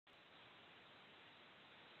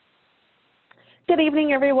Good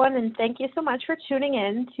evening, everyone, and thank you so much for tuning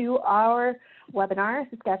in to our webinar.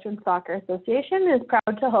 Saskatchewan Soccer Association is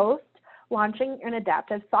proud to host Launching an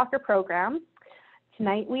Adaptive Soccer Program.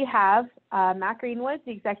 Tonight we have Matt Greenwood,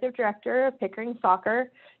 the Executive Director of Pickering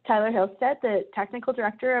Soccer, Tyler Hillstead, the Technical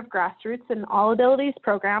Director of Grassroots and All Abilities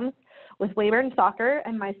Programs with Weyburn Soccer,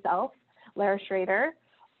 and myself, Lara Schroeder,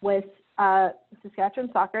 with Saskatchewan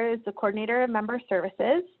Soccer as the Coordinator of Member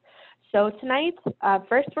Services. So tonight,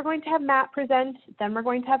 first we're going to have Matt present, then we're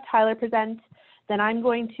going to have Tyler present, then I'm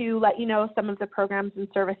going to let you know some of the programs and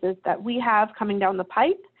services that we have coming down the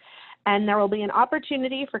pipe, and there will be an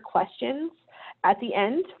opportunity for questions at the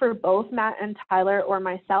end for both Matt and Tyler or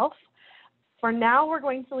myself. For now, we're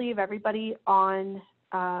going to leave everybody on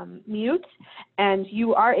mute, and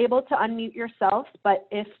you are able to unmute yourself, but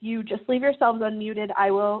if you just leave yourselves unmuted,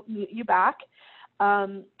 I will mute you back.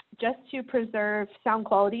 Just to preserve sound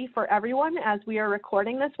quality for everyone, as we are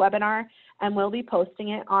recording this webinar and we'll be posting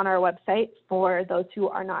it on our website for those who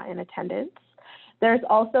are not in attendance. There's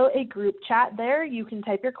also a group chat there. You can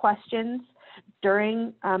type your questions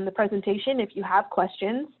during the presentation if you have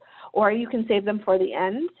questions, or you can save them for the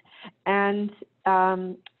end. And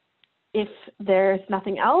if there's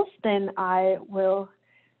nothing else, then I will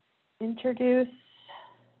introduce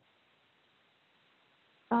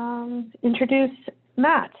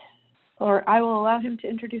Matt, or I will allow him to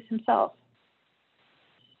introduce himself.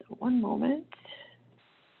 So one moment.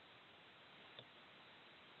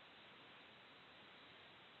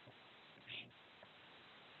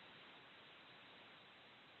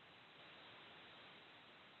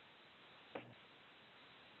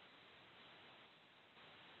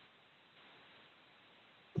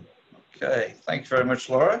 Okay, thanks very much,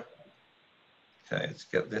 Laura. Okay, let's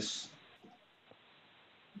get this.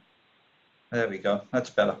 There we go, that's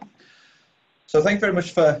better. So thank you very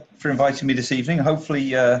much for inviting me this evening.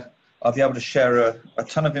 Hopefully I'll be able to share a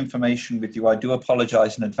ton of information with you. I do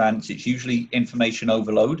apologize in advance. It's usually information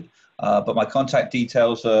overload, but my contact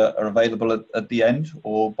details are available at the end,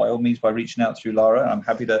 or by all means by reaching out through Lara. I'm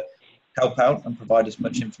happy to help out and provide as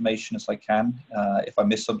much information as I can. If I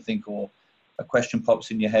miss something or a question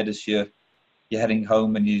pops in your head as you're heading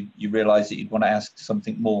home and you realize that you'd want to ask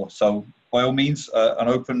something more. So by all means, an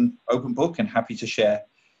open book and happy to share.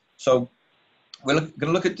 So we're going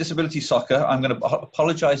to look at disability soccer. I'm going to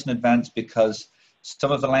apologize in advance because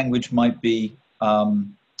some of the language might be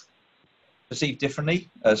perceived differently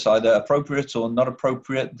as either appropriate or not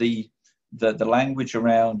appropriate. The language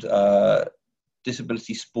around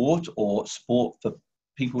disability sport or sport for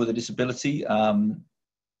people with a disability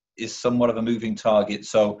is somewhat of a moving target.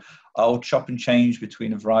 So I'll chop and change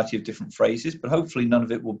between a variety of different phrases, but hopefully none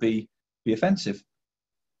of it will be offensive.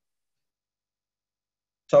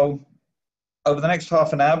 So over the next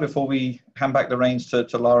half an hour, before we hand back the reins to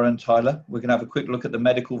Lara and Tyler, we're going to have a quick look at the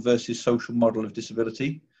medical versus social model of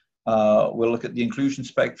disability. We'll look at the inclusion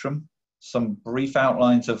spectrum, some brief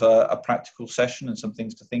outlines of a practical session and some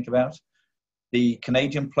things to think about, the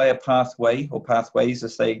Canadian player pathway or pathways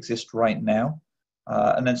as they exist right now,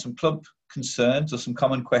 and then some club concerns or some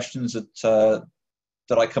common questions that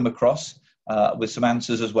I come across with some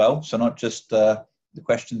answers as well. So not just the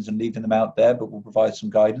questions and leaving them out there, but we'll provide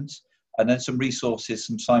some guidance. And then some resources,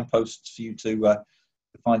 some signposts for you to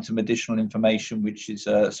find some additional information, which is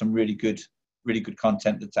some really good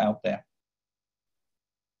content that's out there.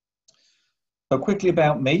 So quickly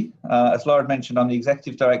about me, as Laura mentioned, I'm the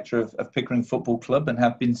Executive Director of Pickering Football Club and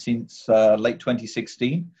have been since late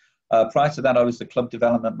 2016. Prior to that, I was the Club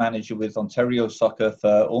Development Manager with Ontario Soccer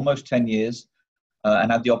for almost 10 years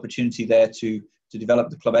and had the opportunity there to develop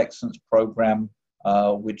the Club Excellence Program,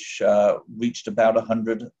 which reached about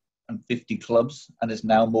 150 clubs and has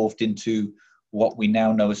now morphed into what we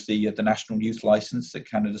now know as the National Youth License that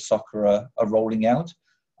Canada Soccer are rolling out.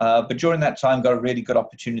 But during that time, got a really good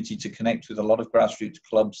opportunity to connect with a lot of grassroots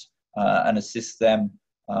clubs and assist them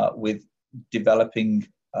with developing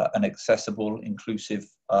an accessible, inclusive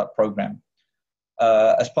program.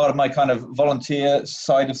 As part of my kind of volunteer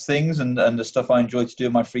side of things and the stuff I enjoyed to do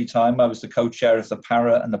in my free time, I was the co-chair of the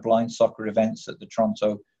para and the blind soccer events at the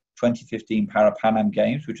Toronto 2015 Para Pan Am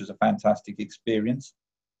Games, which was a fantastic experience.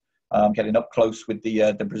 Getting up close with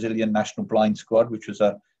the Brazilian national blind squad, which was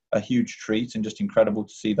a huge treat and just incredible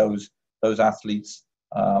to see those athletes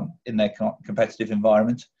in their competitive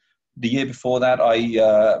environment. The year before that,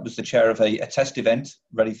 I was the chair of a test event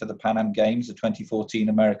ready for the Pan Am Games, the 2014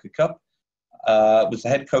 America Cup. Was the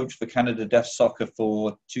head coach for Canada Deaf Soccer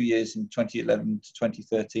for 2 years in 2011 to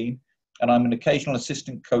 2013. And I'm an occasional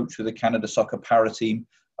assistant coach with the Canada Soccer Para team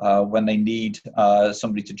when they need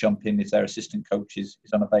somebody to jump in if their assistant coach is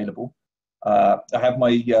unavailable. I have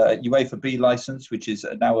my UEFA B license, which is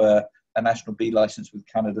now a national B license with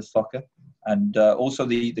Canada Soccer, and also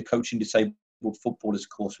the Coaching Disabled Footballers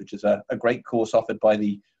course, which is a great course offered by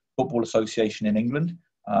the Football Association in England.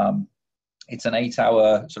 It's an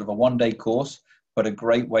 8-hour, sort of a one-day course, but a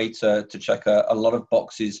great way to check a lot of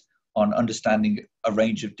boxes on understanding a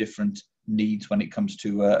range of different needs when it comes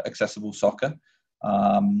to accessible soccer.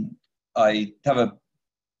 I have a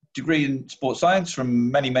degree in sports science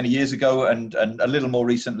from many, many years ago, and a little more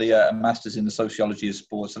recently a master's in the sociology of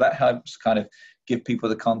sport. So that helps kind of give people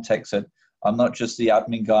the context that I'm not just the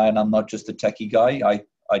admin guy and I'm not just the techie guy.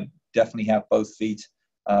 I definitely have both feet,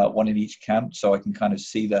 one in each camp, so I can kind of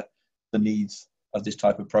see the needs of this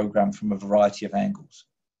type of program from a variety of angles.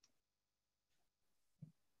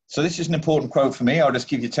 So this is an important quote for me. I'll just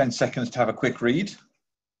give you 10 seconds to have a quick read.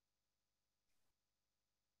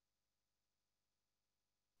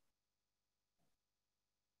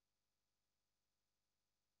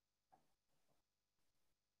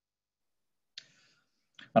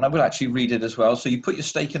 And I will actually read it as well. So you put your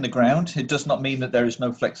stake in the ground. It does not mean that there is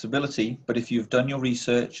no flexibility, but if you've done your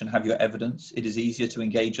research and have your evidence, it is easier to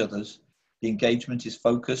engage others. The engagement is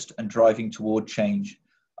focused and driving toward change.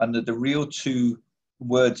 And the real two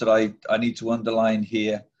words that I need to underline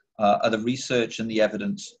here are the research and the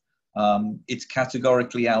evidence. It's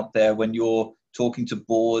categorically out there when you're talking to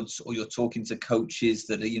boards or you're talking to coaches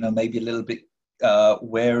that are, maybe a little bit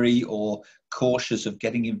wary or cautious of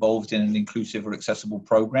getting involved in an inclusive or accessible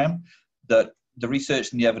program, that the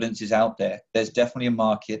research and the evidence is out there. There's definitely a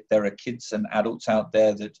market. There are kids and adults out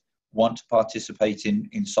there that want to participate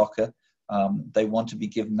in soccer. They want to be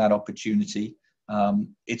given that opportunity.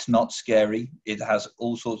 It's not scary. It has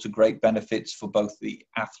all sorts of great benefits for both the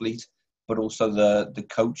athlete, but also the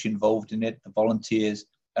coach involved in it, the volunteers,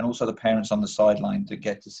 and also the parents on the sideline that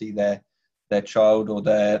get to see their child or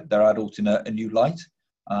their adult in a new light,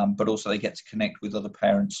 but also they get to connect with other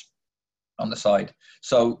parents on the side.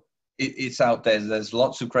 So it's out there. There's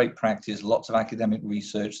lots of great practice, lots of academic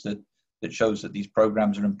research that shows that these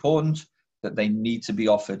programs are important, that they need to be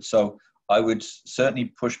offered. So I would certainly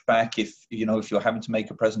push back if you're having to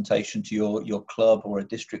make a presentation to your club or a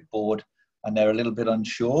district board and they're a little bit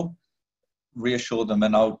unsure, reassure them,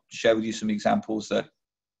 and I'll share with you some examples that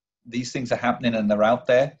these things are happening and they're out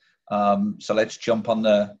there. So let's jump on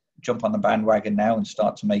the bandwagon now and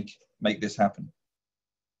start to make this happen.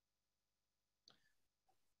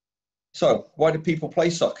 So why do people play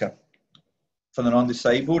soccer? For the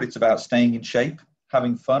non-disabled, it's about staying in shape,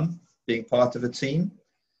 having fun, being part of a team,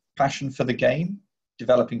 passion for the game,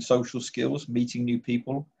 developing social skills, meeting new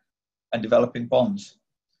people, and developing bonds.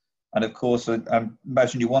 And of course, I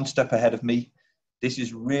imagine you're one step ahead of me. This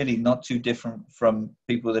is really not too different from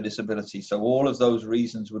people with a disability. So all of those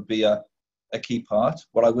reasons would be a key part.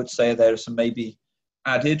 What I would say, there are some maybe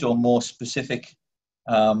added or more specific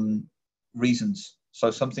reasons.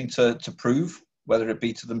 So something to prove, whether it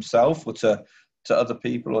be to themselves or to other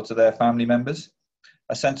people or to their family members.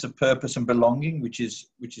 A sense of purpose and belonging, which is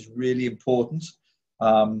really important.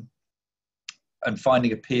 And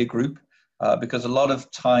finding a peer group, because a lot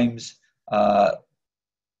of times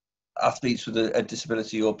athletes with a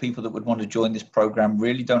disability or people that would want to join this program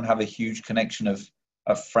really don't have a huge connection of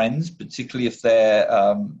friends, particularly if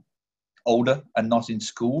they're older and not in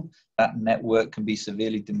school. That network can be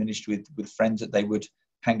severely diminished with friends that they would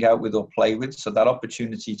hang out with or play with. So that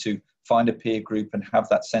opportunity to find a peer group and have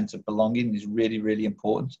that sense of belonging is really, really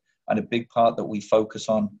important, and a big part that we focus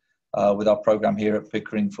on with our program here at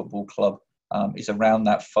Pickering Football Club is around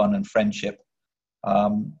that fun and friendship,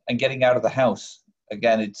 and getting out of the house.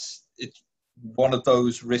 Again, it's one of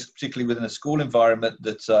those risks, particularly within a school environment,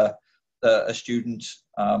 that a student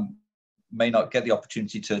may not get the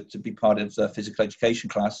opportunity to be part of the physical education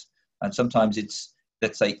class. And sometimes it's,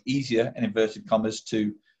 let's say, easier, in inverted commas,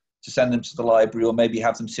 to send them to the library or maybe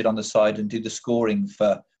have them sit on the side and do the scoring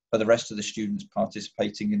for the rest of the students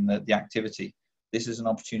participating in the activity. This is an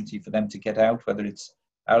opportunity for them to get out, whether it's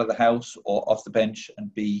out of the house or off the bench,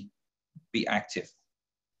 and be active.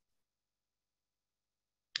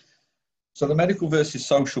 So the medical versus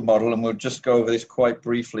social model, and we'll just go over this quite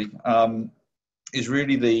briefly, is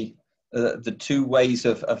really the two ways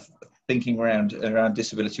of thinking around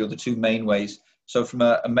disability, or the two main ways. So from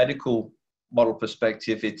a medical model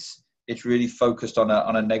perspective, it's really focused on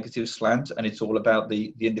a negative slant, and it's all about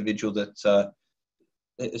the individual that,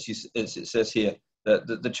 as it says here,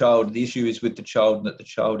 the child. The issue is with the child, and that the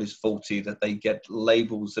child is faulty, that they get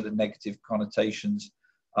labels that are negative connotations.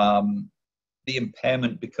 The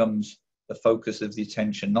impairment becomes the focus of the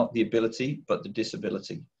attention, not the ability, but the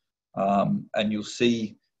disability. And you'll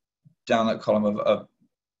see down that column of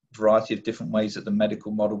variety of different ways that the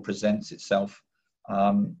medical model presents itself.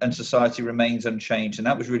 And society remains unchanged. And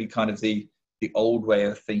that was really kind of the old way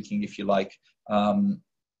of thinking, if you like. I'm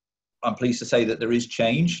pleased to say that there is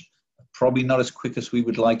change, probably not as quick as we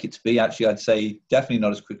would like it to be. Actually, I'd say definitely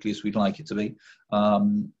not as quickly as we'd like it to be.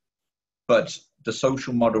 But the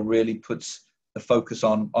social model really puts the focus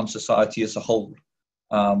on society as a whole.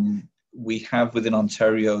 We have within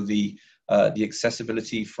Ontario the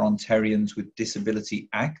Accessibility for Ontarians with Disability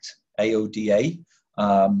Act, AODA,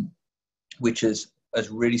 which has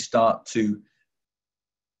really started to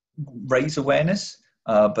raise awareness,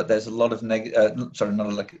 but there's a lot of negativity,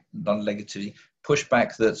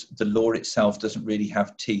 pushback that the law itself doesn't really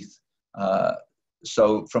have teeth.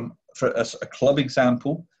 So for a club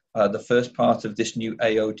example, the first part of this new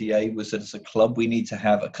AODA was that as a club, we need to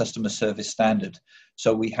have a customer service standard.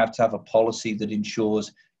 So we have to have a policy that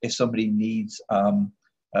ensures if somebody needs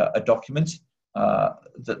a document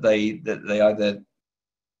that they either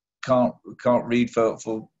can't read for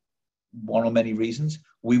one or many reasons,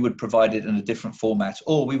 we would provide it in a different format,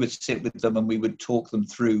 or we would sit with them and we would talk them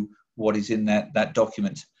through what is in that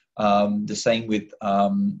document. The same with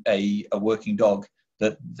a working dog,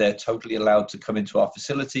 that they're totally allowed to come into our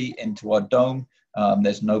facility, into our dome.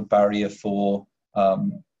 There's no barrier for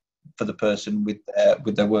the person with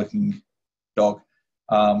their working dog.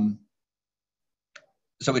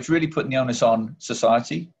 So it's really putting the onus on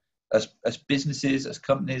society, as businesses, as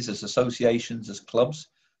companies, as associations, as clubs,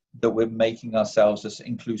 that we're making ourselves as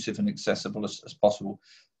inclusive and accessible as possible.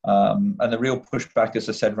 And the real pushback, as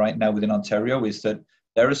I said, right now within Ontario is that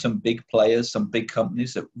there are some big players, some big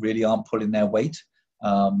companies that really aren't pulling their weight,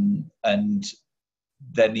 and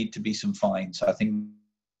there need to be some fines. I think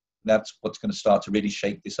that's what's going to start to really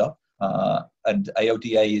shake this up. And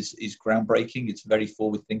AODA is groundbreaking. It's very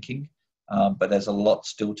forward thinking, but there's a lot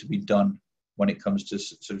still to be done when it comes to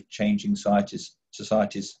sort of changing society's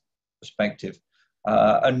perspective.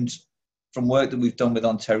 And from work that we've done with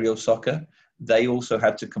Ontario Soccer, they also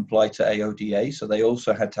had to comply to AODA, so they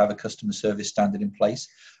also had to have a customer service standard in place.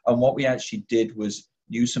 And what we actually did was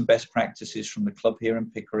use some best practices from the club here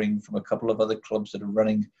in Pickering, from a couple of other clubs that are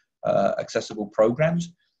running accessible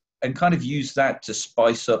programs, and kind of use that to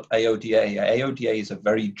spice up AODA. AODA is a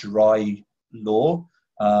very dry law.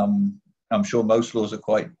 I'm sure most laws are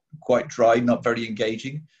quite dry, not very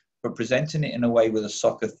engaging, but presenting it in a way with a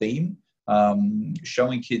soccer theme,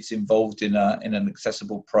 showing kids involved in an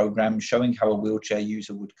accessible program, showing how a wheelchair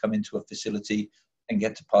user would come into a facility and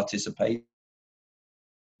get to participate,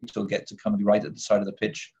 or get to come and be right at the side of the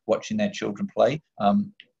pitch watching their children play,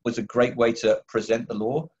 was a great way to present the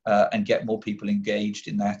law and get more people engaged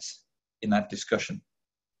in that discussion.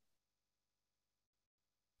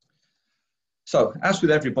 So, as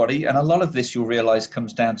with everybody, and a lot of this you'll realize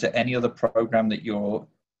comes down to any other program that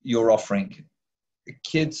you're offering.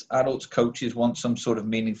 Kids, adults, coaches want some sort of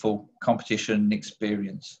meaningful competition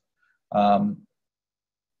experience. And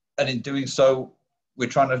in doing so, we're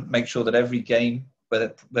trying to make sure that every game,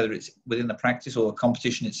 whether it's within the practice or the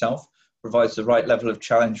competition itself, provides the right level of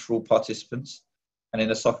challenge for all participants. And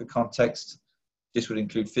in a soccer context, this would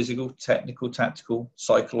include physical, technical, tactical,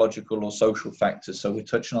 psychological, or social factors. So we're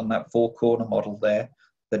touching on that four-corner model there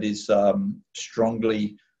that is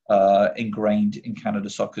strongly ingrained in Canada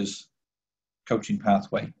Soccer's coaching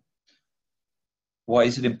pathway. Why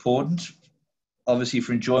is it important? Obviously,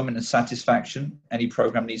 for enjoyment and satisfaction, any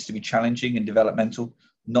program needs to be challenging and developmental,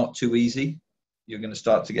 not too easy. You're going to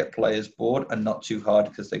start to get players bored, and not too hard,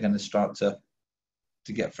 because they're going to start to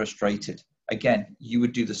get frustrated. Again, you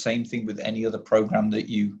would do the same thing with any other program that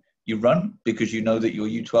you run, because you know that your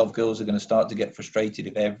U12 girls are going to start to get frustrated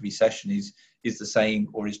if every session is the same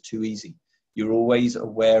or is too easy. You're always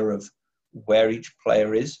aware of where each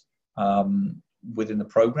player is within the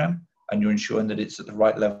program, and you're ensuring that it's at the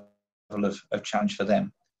right level of challenge for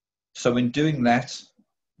them. So in doing that,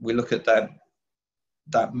 we look at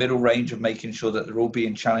that middle range of making sure that they're all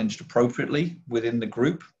being challenged appropriately within the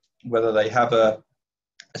group, whether they have a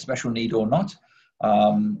special need or not.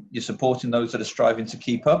 You're supporting those that are striving to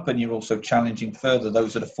keep up, and you're also challenging further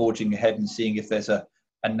those that are forging ahead and seeing if there's a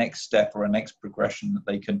next step or a next progression that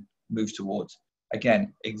they can move towards.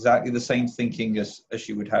 Again, exactly the same thinking as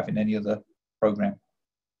you would have in any other program.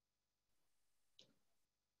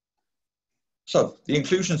 So the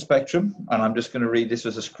inclusion spectrum, and I'm just going to read this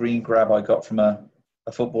as a screen grab I got from a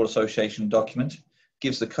Football Association document,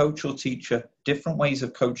 gives the coach or teacher different ways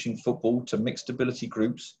of coaching football to mixed ability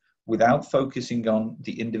groups without focusing on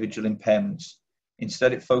the individual impairments.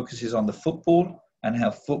 Instead, it focuses on the football and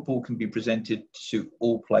how football can be presented to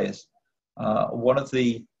all players. One of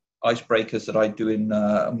the icebreakers that I do in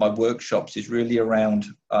my workshops is really around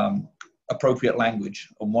appropriate language.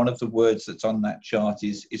 And one of the words that's on that chart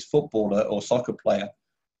is footballer or soccer player.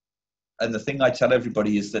 And the thing I tell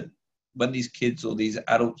everybody is that when these kids or these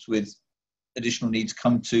adults with additional needs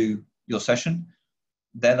come to your session,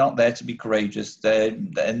 they're not there to be courageous. They're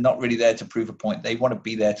not really there to prove a point. They want to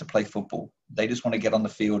be there to play football. They just want to get on the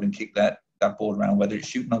field and kick that ball around, whether it's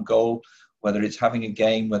shooting on goal, whether it's having a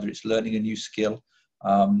game, whether it's learning a new skill.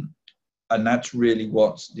 And that's really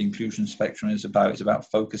what the inclusion spectrum is about. It's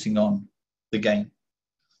about focusing on the game.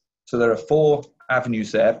 So there are 4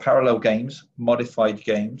 avenues there: parallel games, modified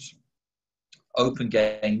games, open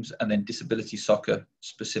games, and then disability soccer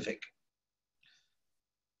specific.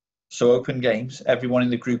 So open games, everyone in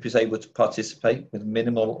the group is able to participate with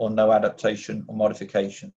minimal or no adaptation or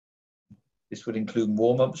modification. This would include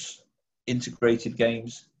warm-ups, integrated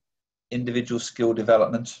games, individual skill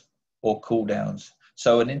development, or cool-downs.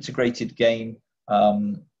 So an integrated game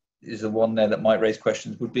is the one there that might raise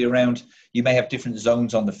questions, would be around, you may have different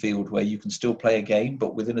zones on the field where you can still play a game,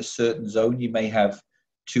 but within a certain zone, you may have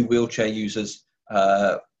 2 wheelchair users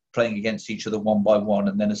playing against each other one by one.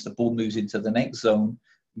 And then as the ball moves into the next zone,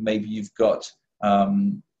 maybe you've got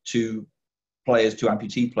 2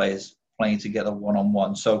 amputee players playing together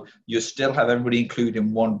one-on-one. So you still have everybody included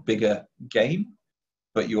in one bigger game,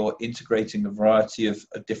 but you're integrating a variety of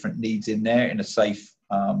different needs in there in a safe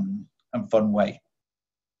and fun way.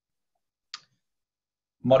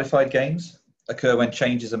 Modified games occur when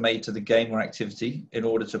changes are made to the game or activity in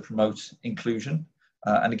order to promote inclusion.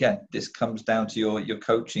 And again, this comes down to your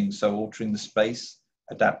coaching, so altering the space,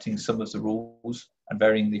 adapting some of the rules, and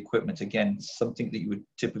varying the equipment. Again, something that you would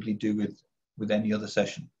typically do with any other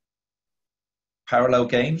session. Parallel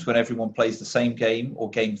games, when everyone plays the same game or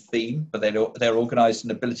game theme, but they're organized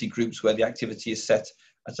in ability groups where the activity is set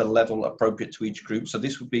at a level appropriate to each group. So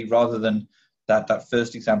this would be, rather than that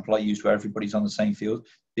first example I used where everybody's on the same field,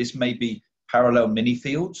 this may be parallel mini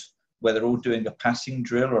fields where they're all doing a passing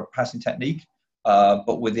drill or a passing technique,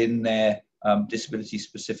 but within their disability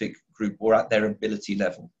specific group or at their ability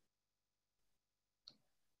level.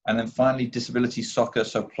 And then finally, disability soccer,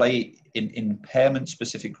 so play in impairment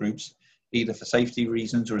specific groups, either for safety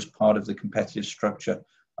reasons or as part of the competitive structure.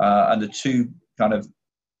 And the 2 kind of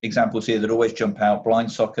examples here that always jump out: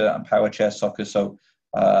 blind soccer and power chair soccer. So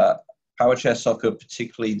power chair soccer,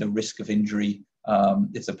 particularly the risk of injury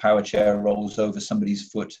if the power chair rolls over somebody's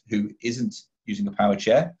foot who isn't using a power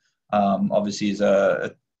chair, obviously is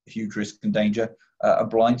a huge risk and danger. A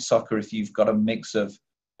blind soccer, if you've got a mix of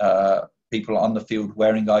people on the field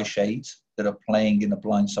wearing eye shades that are playing in a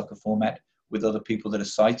blind soccer format with other people that are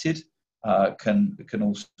sighted, can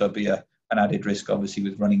also be an added risk, obviously,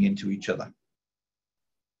 with running into each other.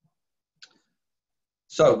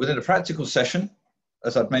 So within a practical session,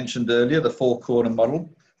 as I've mentioned earlier, the 4-corner model,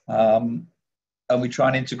 and we try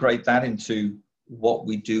and integrate that into what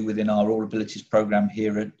we do within our All Abilities program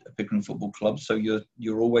here at Pickering Football Club. So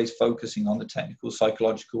you're always focusing on the technical,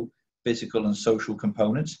 psychological, physical and social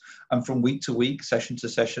components. And from week to week, session to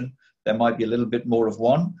session, there might be a little bit more of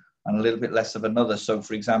one and a little bit less of another. So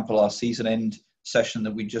for example, our season end session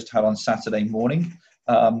that we just had on Saturday morning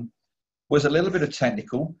was a little bit of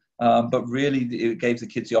technical, but really it gave the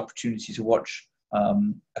kids the opportunity to watch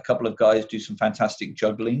a couple of guys do some fantastic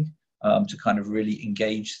juggling to kind of really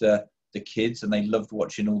engage the kids. And they loved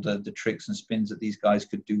watching all the tricks and spins that these guys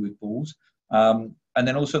could do with balls. And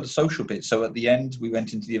then also the social bit. So at the end, we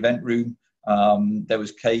went into the event room. There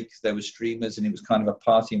was cake, there was streamers, and it was kind of a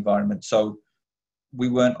party environment. So we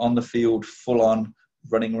weren't on the field full on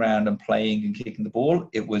running around and playing and kicking the ball.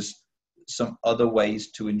 It was some other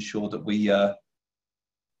ways to ensure that we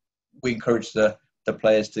encourage the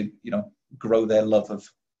players to, grow their love of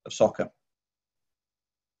soccer.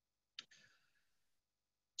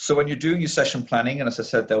 So when you're doing your session planning, and as I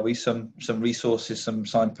said, there'll be some resources, some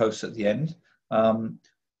signposts at the end.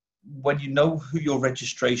 When you know who your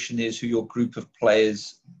registration is, who your group of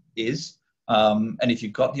players is, and if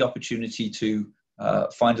you've got the opportunity to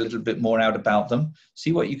find a little bit more out about them,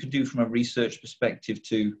 see what you can do from a research perspective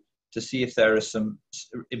to see if there are some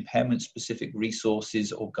impairment-specific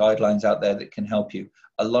resources or guidelines out there that can help you.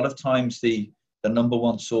 A lot of times the number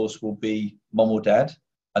one source will be mom or dad,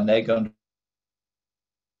 and they're going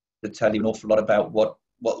to tell you an awful lot about what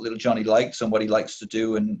little Johnny likes and what he likes to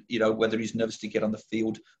do, and whether he's nervous to get on the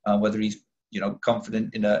field, whether he's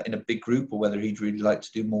confident in a big group, or whether he'd really like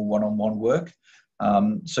to do more one-on-one work.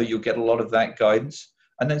 So you'll get a lot of that guidance,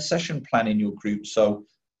 and then session plan in your group. So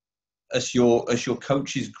as your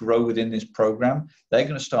coaches grow within this program, they're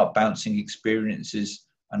going to start bouncing experiences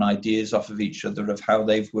and ideas off of each other of how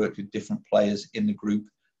they've worked with different players in the group,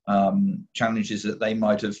 challenges that they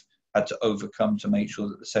might have had to overcome to make sure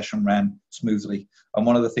that the session ran smoothly. And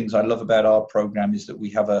one of the things I love about our program is that we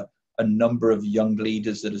have a number of young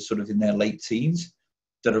leaders that are sort of in their late teens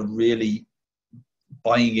that are really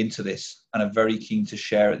buying into this and are very keen to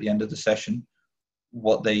share at the end of the session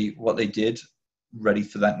what they did, ready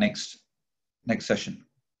for that next session.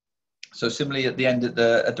 So similarly, at the end,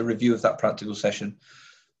 at the review of that practical session,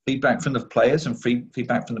 feedback from the players and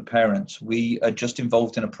feedback from the parents. We are just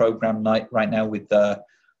involved in a program right now with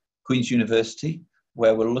Queen's University,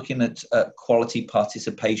 where we're looking at quality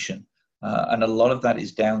participation. And a lot of that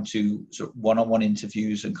is down to sort of one-on-one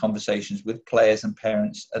interviews and conversations with players and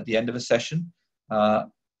parents at the end of a session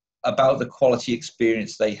about the quality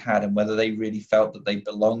experience they had and whether they really felt that they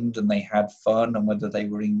belonged and they had fun, and whether they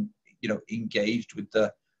were engaged with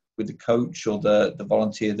the coach or the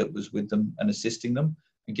volunteer that was with them and assisting them,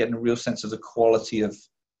 and getting a real sense of the quality of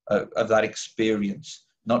that experience.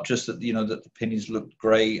 Not just that that the pinions looked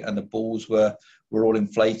great and the balls were all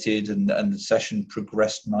inflated and the session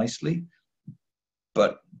progressed nicely,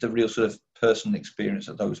 but the real sort of personal experience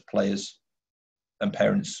that those players and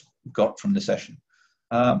parents got from the session.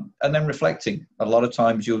 And then reflecting. A lot of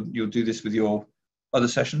times you'll do this with your other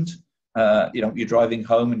sessions. You're driving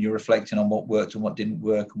home and you're reflecting on what worked and what didn't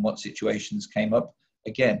work and what situations came up.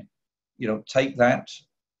 Again, take that,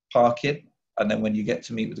 park it, and then when you get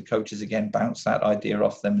to meet with the coaches again, bounce that idea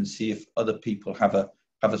off them and see if other people have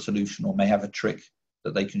a solution or may have a trick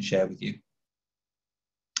that they can share with you.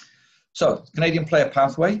 So, Canadian Player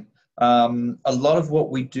Pathway. A lot of what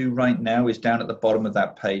we do right now is down at the bottom of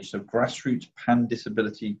that page. So Grassroots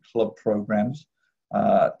Pan-Disability Club programs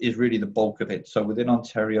is really the bulk of it. So within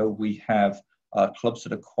Ontario, we have clubs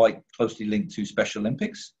that are quite closely linked to Special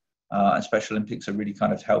Olympics. And Special Olympics are really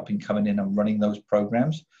kind of helping coming in and running those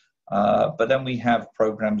programs. But then we have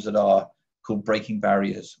programs that are called Breaking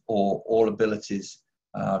Barriers or All Abilities.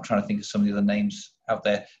 I'm trying to think of some of the other names out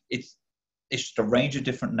there. It's just a range of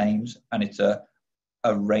different names, and it's a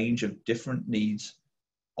range of different needs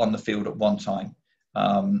on the field at one time.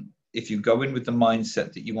 If you go in with the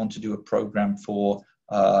mindset that you want to do a program for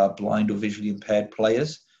blind or visually impaired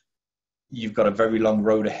players, you've got a very long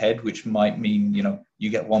road ahead, which might mean, you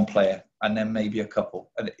get one player and then maybe a couple,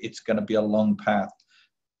 and it's going to be a long path.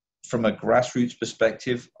 From a grassroots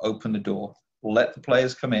perspective, open the door, let the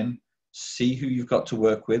players come in, see who you've got to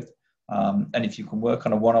work with. And if you can work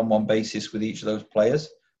on a one-on-one basis with each of those players,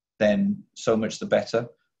 then so much the better.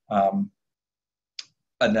 And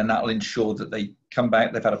then that'll ensure that they come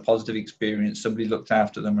back, they've had a positive experience, somebody looked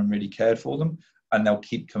after them and really cared for them, and they'll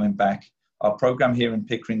keep coming back. Our program here in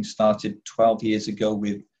Pickering started 12 years ago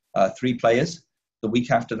with 3 players. The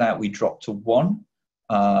week after that, we dropped to 1.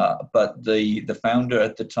 But the founder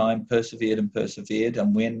at the time persevered,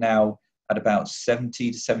 and we're now at about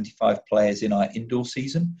 70 to 75 players in our indoor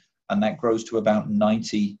season, and that grows to about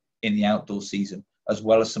 90 in the outdoor season, as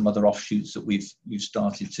well as some other offshoots that we've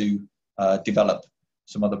started to develop,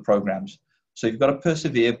 some other programs. So you've got to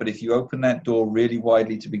persevere, but if you open that door really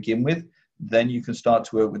widely to begin with, then you can start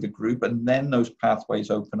to work with a group, and then those pathways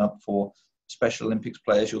open up for Special Olympics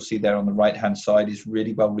players. You'll see there on the right-hand side is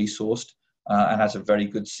really well resourced and has a very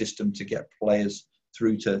good system to get players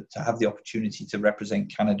through to have the opportunity to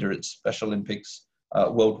represent Canada at Special Olympics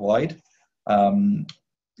worldwide.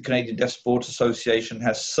 The Canadian Deaf Sports Association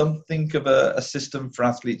has something of a system for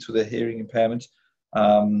athletes with a hearing impairment,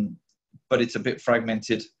 but it's a bit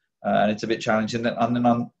fragmented and it's a bit challenging. And then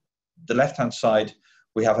on the left-hand side,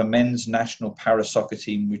 we have a men's national para soccer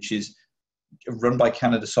team, which is run by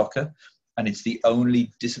Canada Soccer, and it's the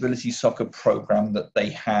only disability soccer program that they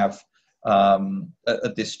have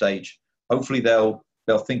at this stage. Hopefully they'll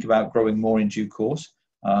think about growing more in due course,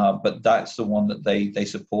 but that's the one that they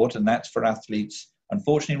support, and that's for athletes.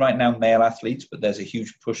 Unfortunately, right now, male athletes, but there's a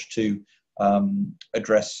huge push to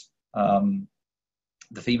address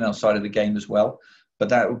the female side of the game as well. But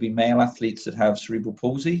that would be male athletes that have cerebral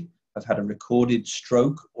palsy, have had a recorded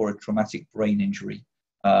stroke or a traumatic brain injury,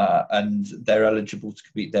 and they're eligible to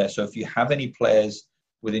compete there. So if you have any players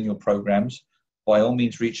within your programs, by all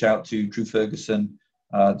means reach out to Drew Ferguson,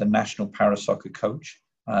 the National Para Soccer coach,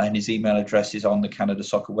 and his email address is on the Canada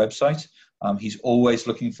Soccer website. He's always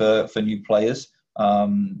looking for new players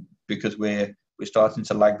because we're starting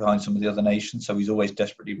to lag behind some of the other nations, so he's always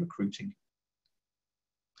desperately recruiting.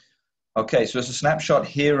 Okay, so as a snapshot,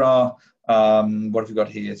 here are, what have we got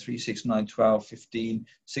here? 3, 6, 9, 12, 15,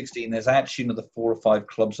 16. There's actually another 4 or 5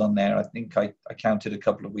 clubs on there. I think I counted a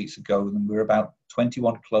couple of weeks ago, and we're about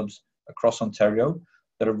 21 clubs across Ontario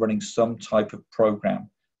that are running some type of program.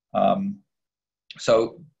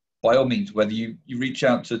 So by all means, whether you reach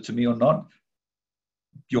out to me or not,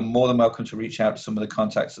 you're more than welcome to reach out to some of the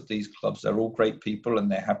contacts at these clubs. They're all great people,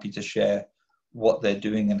 and they're happy to share what they're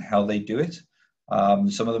doing and how they do it.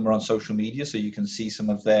 Some of them are on social media, so you can see some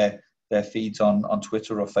of their feeds on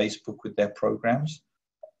Twitter or Facebook with their programs.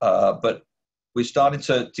 But we're starting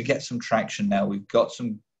to get some traction now. We've got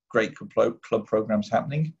some great club programs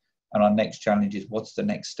happening, and our next challenge is what's the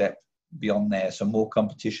next step beyond there. So more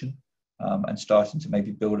competition, and starting to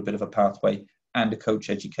maybe build a bit of a pathway and a coach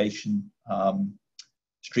education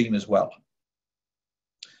stream as well.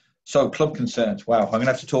 So club concerns. Wow, I'm going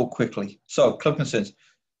to have to talk quickly. So club concerns.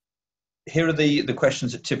 Here are the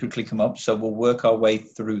questions that typically come up. So we'll work our way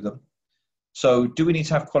through them. So do we need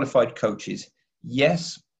to have qualified coaches?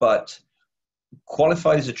 Yes, but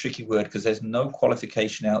qualified is a tricky word because there's no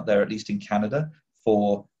qualification out there, at least in Canada,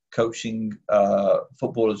 for coaching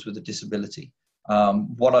footballers with a disability.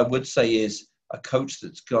 What I would say is a coach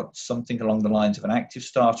that's got something along the lines of an active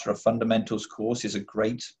start or a fundamentals course is a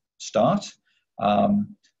great start.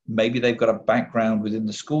 Maybe they've got a background within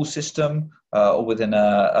the school system or within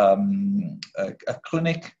a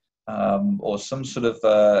clinic or some sort of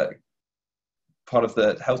part of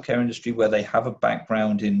the healthcare industry where they have a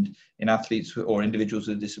background in athletes or individuals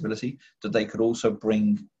with a disability that they could also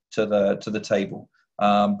bring to the table.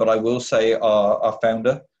 But I will say our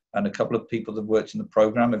founder and a couple of people that worked in the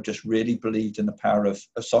program have just really believed in the power of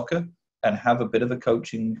soccer and have a bit of a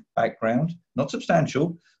coaching background, not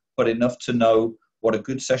substantial, but enough to know what a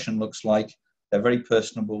good session looks like. They're very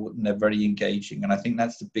personable and they're very engaging. And I think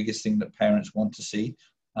that's the biggest thing that parents want to see.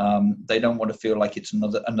 They don't want to feel like it's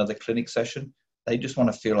another clinic session. They just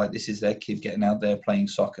want to feel like this is their kid getting out there playing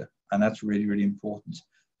soccer. And that's really, really important.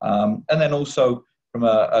 And then also from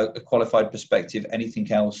a qualified perspective,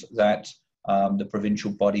 anything else that the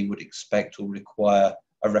provincial body would expect or require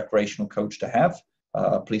a recreational coach to have,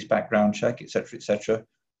 police background check, etc.,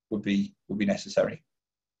 would be necessary.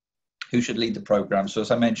 Who should lead the program? So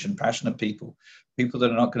as I mentioned, passionate people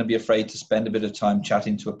that are not going to be afraid to spend a bit of time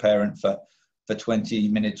chatting to a parent for 20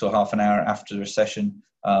 minutes or half an hour after a session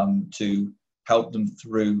to help them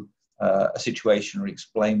through a situation or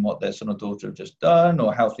explain what their son or daughter have just done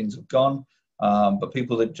or how things have gone. But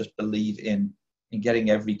people that just believe in getting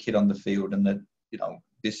every kid on the field, and that, you know,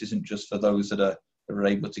 this isn't just for those that are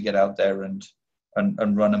able to get out there and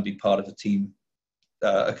run and be part of a team,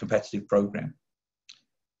 a competitive program.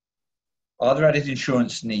 Are there added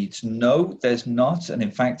insurance needs? No, there's not. And in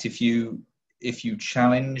fact, if you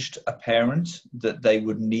challenged a parent that they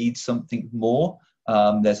would need something more,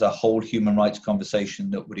 there's a whole human rights conversation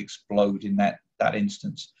that would explode in that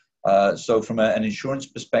instance. So from an insurance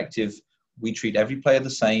perspective, we treat every player the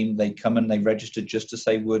same. They come and they register just as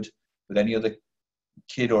they would with any other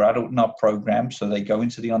kid or adult in our program. So they go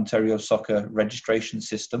into the Ontario Soccer registration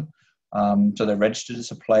system. So they're registered as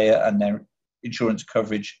a player and their insurance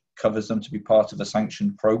coverage covers them to be part of a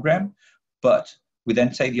sanctioned program. But we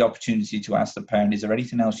then take the opportunity to ask the parent, is there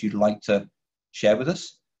anything else you'd like to share with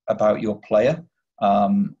us about your player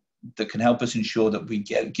that can help us ensure that we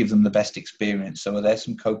give them the best experience? So are there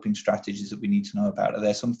some coping strategies that we need to know about? Are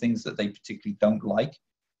there some things that they particularly don't like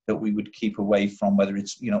that we would keep away from, whether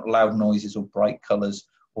it's, you know, loud noises or bright colors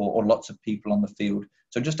or lots of people on the field?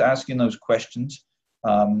 So just asking those questions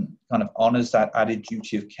kind of honors that added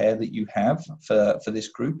duty of care that you have for this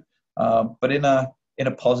group, but in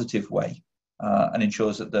a positive way, and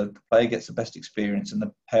ensures that the player gets the best experience and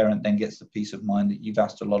the parent then gets the peace of mind that you've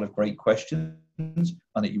asked a lot of great questions and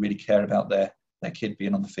that you really care about their kid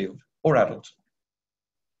being on the field or adult.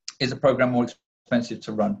 Is the program more expensive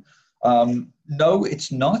to run? No,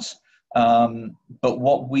 it's not. But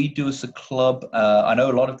what we do as a club, I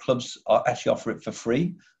know a lot of clubs actually offer it for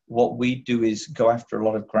free. What we do is go after a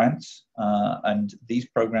lot of grants, and these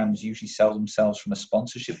programs usually sell themselves from a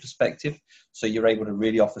sponsorship perspective. So you're able to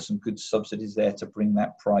really offer some good subsidies there to bring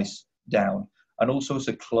that price down. And also as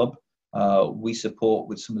a club, we support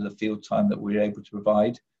with some of the field time that we're able to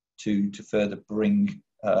provide to further bring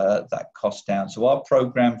that cost down. So our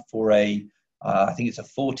program for I think it's a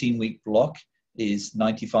 14-week block is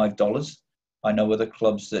 $95. I know other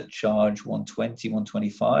clubs that charge $120,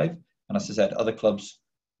 $125, and as I said, other clubs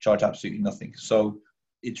charge absolutely nothing. So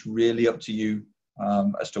it's really up to you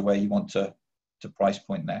as to where you want to price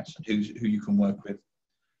point that, who you can work with.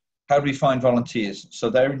 How do we find volunteers? So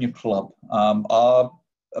they're in your club. Our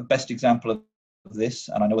best example of this,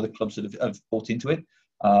 and I know other clubs that have bought into it,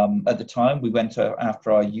 at the time we went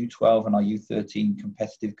after our U12 and our U13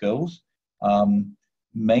 competitive girls,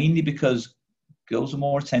 mainly because girls are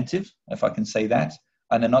more attentive, if I can say that,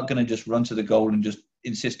 and they're not going to just run to the goal and just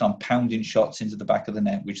insist on pounding shots into the back of the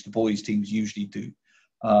net, which the boys teams usually do.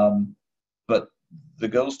 But the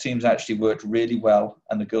girls' teams actually worked really well,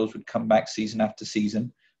 and the girls would come back season after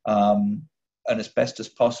season. And as best as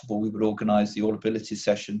possible, we would organise the All Abilities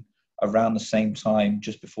session around the same time,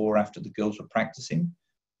 just before or after the girls were practicing.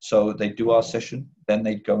 So they'd do our session, then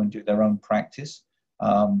they'd go and do their own practice.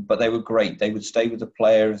 But they were great. They would stay with the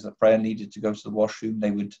player. If the player needed to go to the washroom,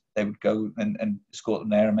 they would go and escort them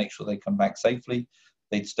there and make sure they come back safely.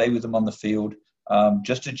 They'd stay with them on the field.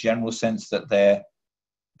 Just a general sense that they're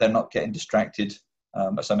not getting distracted,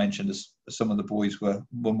 as I mentioned, as some of the boys were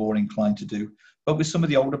more inclined to do. But with some of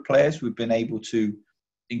the older players, we've been able to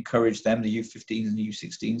encourage them, the U15s and the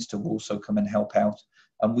U16s, to also come and help out.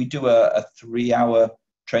 And we do a 3-hour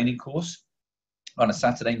training course on a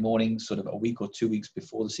Saturday morning, sort of a week or 2 weeks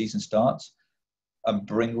before the season starts, and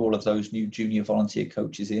bring all of those new junior volunteer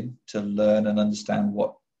coaches in to learn and understand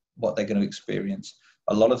what they're going to experience.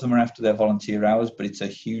 A lot of them are after their volunteer hours, but it's a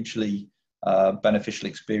hugely beneficial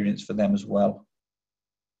experience for them as well.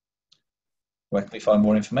 Where can we find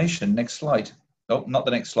more information? Next slide. Oh, not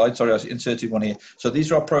the next slide. Sorry, I inserted one here. So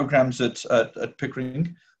these are our programs at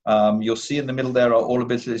Pickering. You'll see in the middle there are All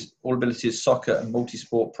Abilities Soccer and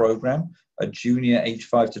Multi-Sport program, a junior age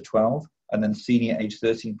 5 to 12, and then senior age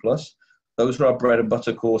 13 plus. Those are our bread and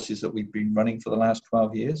butter courses that we've been running for the last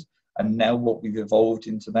 12 years. And now what we've evolved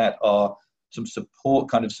into that are some support,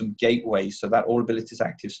 kind of some gateways. So that All Abilities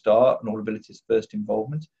Active Start and All Abilities First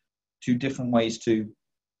Involvement, 2 different ways to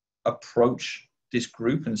approach this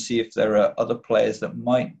group and see if there are other players that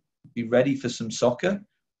might be ready for some soccer,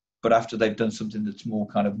 but after they've done something that's more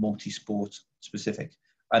kind of multi-sport specific.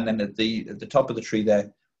 And then at the top of the tree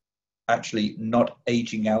there, actually not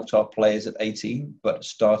aging out our players at 18, but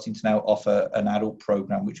starting to now offer an adult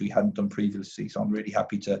program, which we hadn't done previously. So I'm really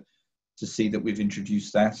happy to see that we've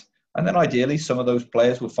introduced that. And then ideally, some of those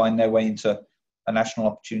players will find their way into a national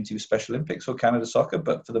opportunity with Special Olympics or Canada Soccer,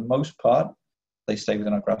 but for the most part, they stay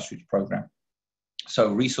within our grassroots program.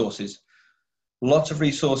 So resources, lots of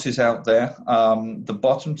resources out there. The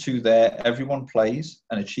bottom 2 there, Everyone Plays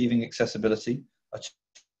and Achieving Accessibility, are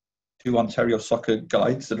 2 Ontario Soccer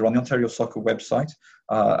guides that are on the Ontario Soccer website.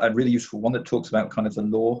 A really useful one that talks about kind of the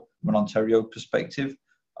law from an Ontario perspective,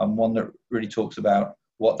 and one that really talks about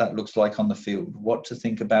what that looks like on the field, what to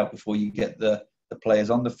think about before you get the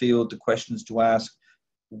players on the field, the questions to ask,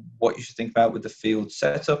 what you should think about with the field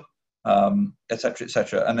setup, et cetera, et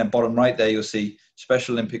cetera. And then bottom right there, you'll see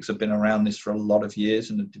Special Olympics have been around this for a lot of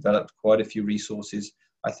years and have developed quite a few resources.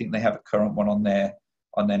 I think they have a current one on their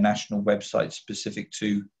national website specific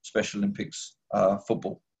to Special Olympics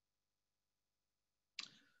football.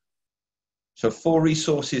 So 4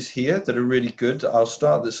 resources here that are really good. I'll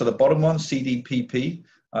start. So the bottom one, CDPP.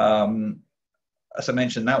 As I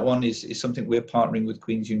mentioned, that one is something we're partnering with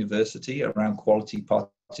Queen's University around quality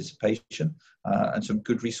participation, and some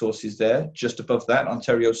good resources there. Just above that,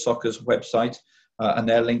 Ontario Soccer's website, and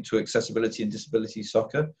their link to Accessibility and Disability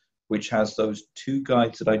Soccer, which has those 2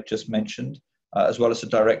 guides that I just mentioned, as well as a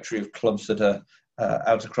directory of clubs that are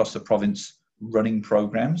out across the province running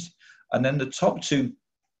programs. And then the top 2,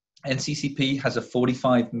 NCCP has a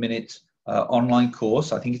 45-minute online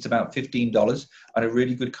course. I think it's about $15, and a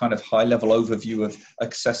really good kind of high-level overview of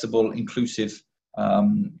accessible, inclusive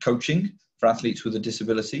coaching for athletes with a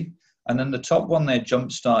disability. And then the top one there,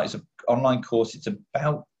 Jumpstart, is an online course. It's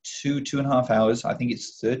about 2.5 hours. I think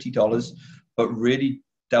it's $30, but really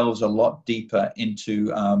delves a lot deeper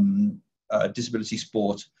into disability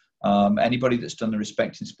sport. Anybody that's done the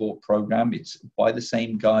Respect in Sport program, it's by the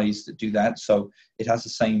same guys that do that, so it has the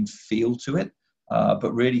same feel to it,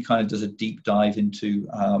 but really kind of does a deep dive into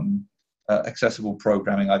accessible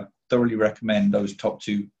programming. I thoroughly recommend those top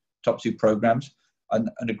two programs, and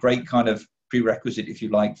a great kind of prerequisite, if you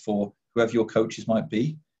like, for whoever your coaches might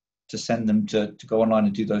be, to send them to go online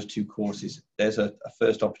and do those 2 courses. There's a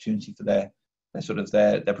first opportunity for their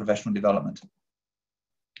professional development.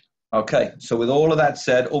 Okay, so with all of that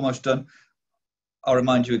said, almost done. I'll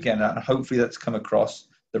remind you again, and hopefully that's come across.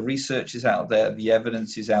 The research is out there, the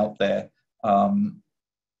evidence is out there.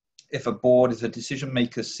 If a decision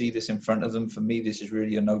makers see this in front of them, for me, this is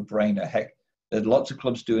really a no-brainer. Heck, there's lots of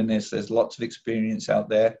clubs doing this. There's lots of experience out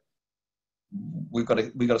there. We've got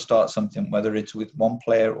to start something, whether it's with 1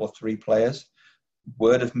 player or 3 players.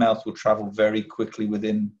 Word of mouth will travel very quickly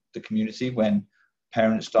within the community when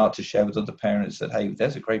parents start to share with other parents that, hey,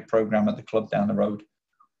 there's a great program at the club down the road.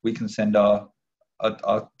 We can send our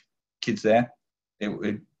kids there.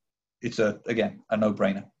 It's again a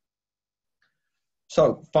no-brainer.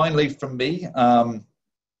 So finally from me,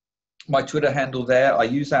 my Twitter handle there, I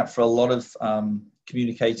use that for a lot of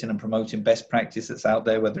communicating and promoting best practice that's out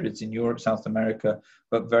there, whether it's in Europe, South America,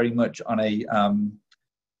 but very much on a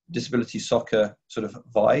disability soccer sort of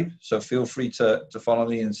vibe. So feel free to follow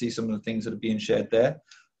me and see some of the things that are being shared there.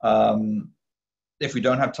 If we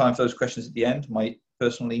don't have time for those questions at the end, my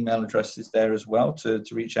personal email address is there as well to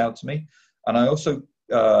reach out to me. And I also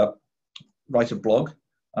write a blog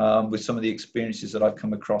with some of the experiences that I've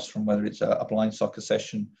come across from whether it's a blind soccer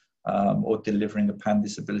session or delivering a pan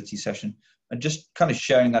disability session, and just kind of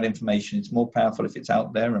sharing that information. It's more powerful if it's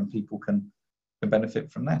out there and people can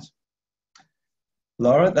benefit from that.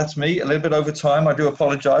 Lara, that's me. A little bit over time. I do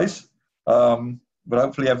apologize, but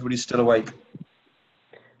hopefully everybody's still awake.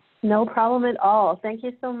 No problem at all. Thank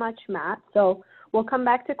you so much, Matt. So we'll come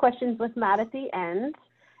back to questions with Matt at the end.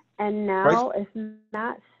 And now if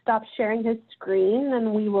Matt stops sharing his screen,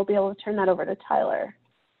 then we will be able to turn that over to Tyler.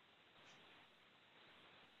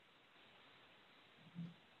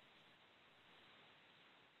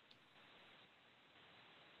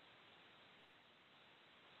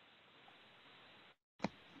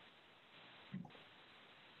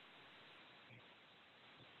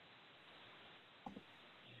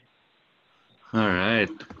 All right,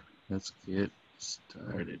 let's get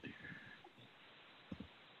started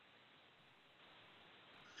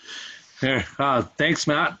here. Thanks,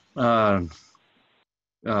 Matt.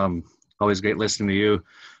 Always great listening to you.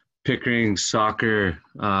 Pickering Soccer,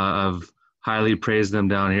 I've highly praised them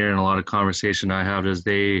down here, and a lot of conversation I have is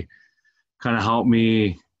they kind of help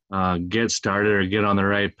me get started or get on the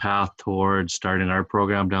right path towards starting our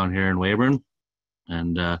program down here in Weyburn.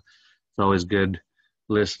 And it's always good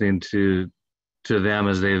listening to them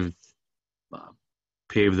as they've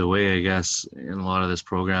paved the way, I guess, in a lot of this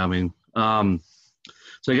programming.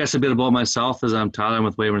 So I guess a bit about myself is I'm Tyler. I'm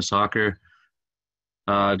with Weyburn Soccer.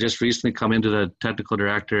 Just recently come into the technical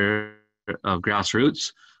director of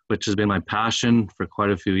Grassroots, which has been my passion for quite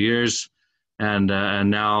a few years, and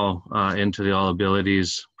now into the All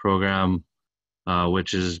Abilities program,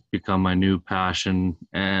 which has become my new passion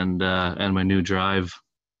and my new drive.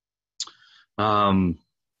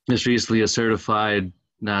 Just recently a certified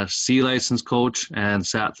C license coach and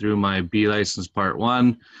sat through my B license part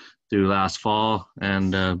 1 through last fall,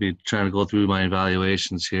 and be trying to go through my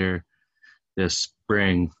evaluations here this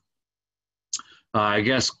spring. I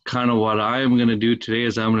guess kind of what I'm going to do today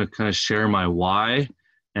is I'm going to kind of share my why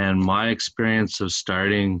and my experience of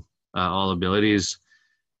starting All Abilities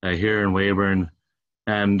here in Weyburn.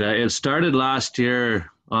 And it started last year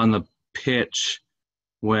on the pitch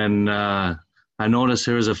when I noticed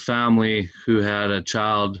there was a family who had a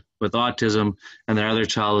child with autism, and their other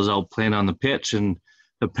child was out playing on the pitch, and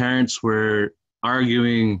the parents were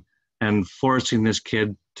arguing and forcing this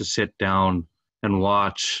kid to sit down and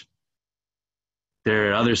watch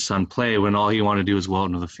their other son play when all he wanted to do was go out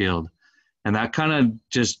into the field. And that kind of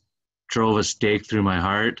just drove a stake through my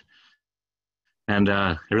heart. And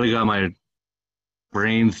it really got my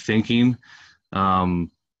brain thinking. And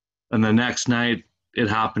the next night it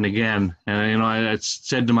happened again. And, I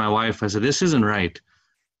said to my wife, I said, this isn't right.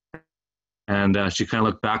 And she kind of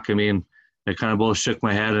looked back at me, and I kind of both shook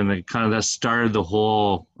my head, and it kind of that started the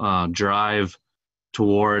whole drive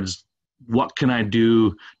towards what can I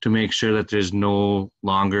do to make sure that there's no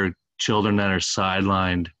longer children that are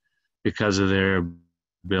sidelined because of their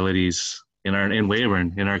abilities in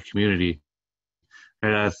Weyburn, in our community.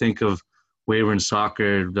 And I think of Weyburn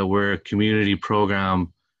Soccer, that we're a community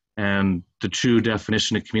program, and the true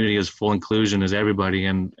definition of community is full inclusion, is everybody,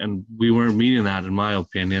 and we weren't meeting that, in my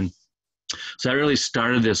opinion. So that really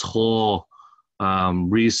started this whole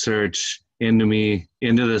research into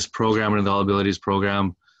this program, into the All Abilities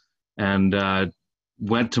program, and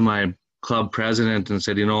went to my club president and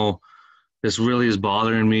said, this really is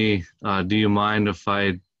bothering me. Do you mind if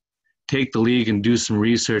I take the league and do some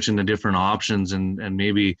research into different options and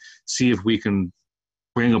maybe see if we can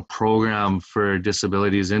bring a program for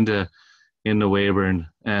disabilities into Weyburn?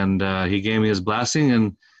 And he gave me his blessing,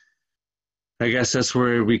 and I guess that's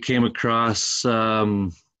where we came across,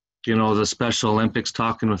 the Special Olympics,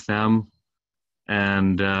 talking with them.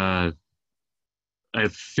 And I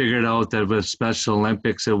figured out that with Special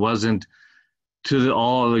Olympics, it wasn't to the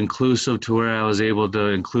all-inclusive to where I was able to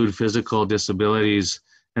include physical disabilities.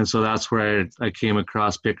 And so that's where I came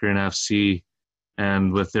across Pickering FC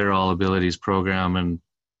and with their All Abilities program. And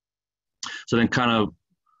so then kind of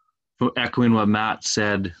echoing what Matt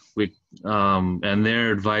said, we and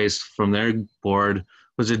their advice from their board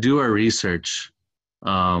was to do our research.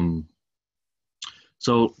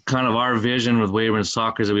 So kind of our vision with Weyburn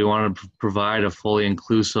Soccer is that we want to provide a fully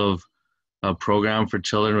inclusive program for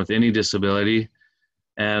children with any disability,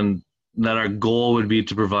 and that our goal would be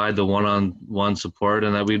to provide the one-on-one support,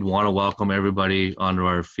 and that we'd want to welcome everybody onto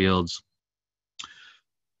our fields.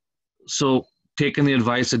 So taking the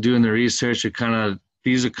advice of doing the research,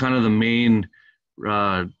 these are kind of the main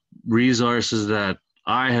resources that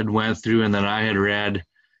I had went through and that I had read,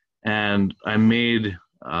 and I made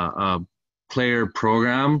a player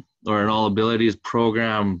program or an all abilities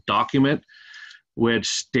program document,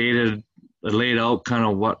 which laid out kind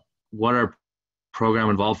of what our program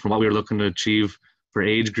involved, from what we were looking to achieve for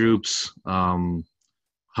age groups,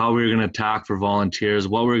 how we were going to attack for volunteers,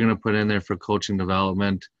 what we were going to put in there for coaching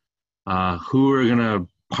development, who we're going to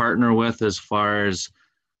partner with as far as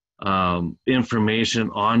information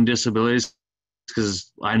on disabilities,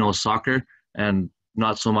 because I know soccer and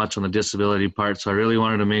not so much on the disability part. So I really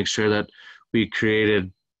wanted to make sure that we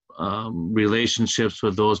created relationships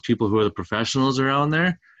with those people who are the professionals around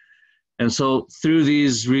there. And so through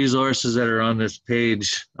these resources that are on this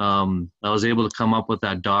page, I was able to come up with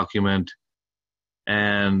that document.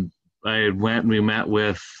 And I went and we met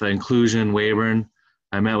with Inclusion Weyburn.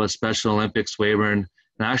 I met with Special Olympics Weyburn,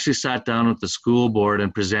 and I actually sat down with the school board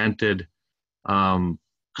and presented kind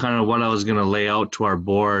of what I was going to lay out to our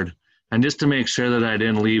board. And just to make sure that I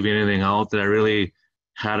didn't leave anything out, that I really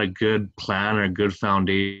had a good plan or a good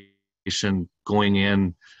foundation going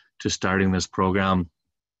in to starting this program.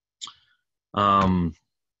 So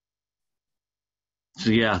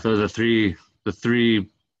yeah, those are the three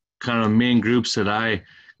kind of main groups that I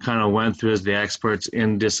kind of went through as the experts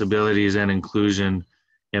in disabilities and inclusion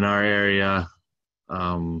in our area.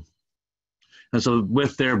 And so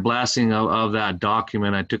with their blessing of that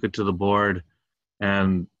document, I took it to the board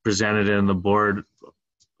and presented it, and the board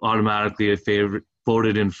automatically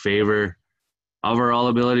voted in favor of our All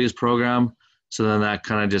Abilities program. So then that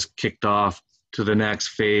kind of just kicked off to the next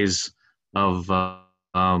phase of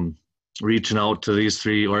reaching out to these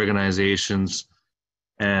three organizations,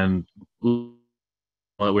 and we're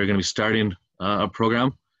going to be starting a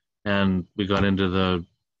program. And we got into the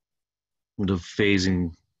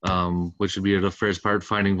phasing, which would be the first part,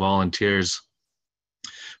 finding volunteers.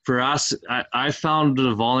 For us, I found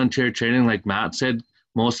the volunteer training, like Matt said,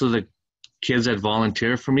 most of the kids that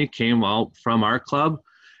volunteer for me came out from our club,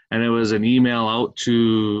 and it was an email out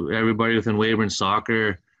to everybody within Weyburn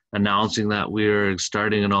Soccer announcing that we were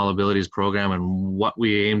starting an All Abilities program and what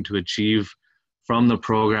we aim to achieve from the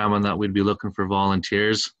program, and that we'd be looking for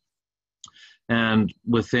volunteers. And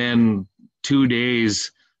within 2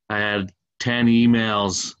 days, I had 10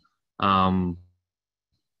 emails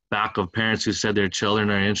back of parents who said their children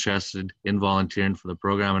are interested in volunteering for the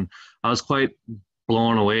program. And I was quite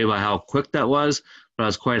blown away by how quick that was, but I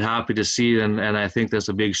was quite happy to see, and I think that's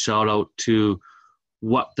a big shout out to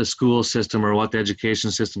what the school system or what the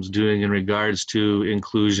education system is doing in regards to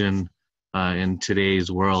inclusion in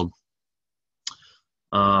today's world.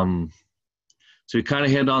 So we kind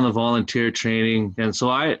of hit on the volunteer training. And so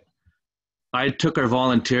I took our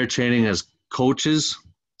volunteer training as coaches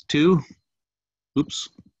too. Oops.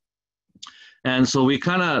 And so it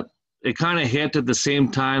kind of hit at the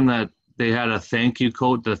same time that they had the thank you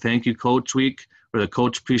coach week, or the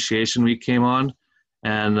coach appreciation week came on.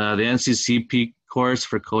 And the NCCP course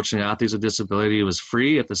for coaching athletes with disability was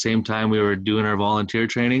free at the same time we were doing our volunteer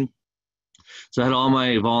training. So I had all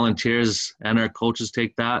my volunteers and our coaches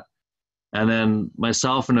take that. And then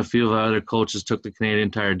myself and a few of our other coaches took the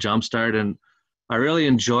Canadian Tire Jumpstart. And I really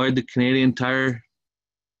enjoyed the Canadian Tire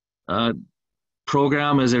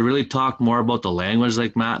program, as it really talked more about the language,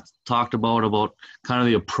 like Matt talked about kind of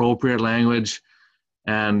the appropriate language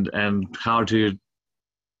and how to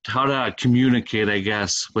communicate, I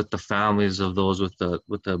guess, with the families of those with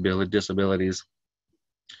the disabilities.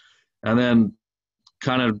 And then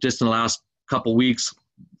kind of just in the last couple weeks,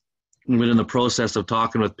 we've been in the process of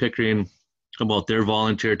talking with Pickering about their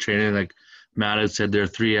volunteer training. Like Matt had said, their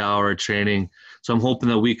 3-hour training. So I'm hoping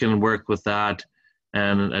that we can work with that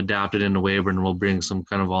and adapt it into Weyburn, and we'll bring some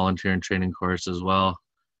kind of volunteer and training course as well.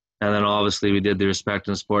 And then obviously we did the respect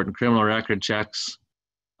and sport and criminal record checks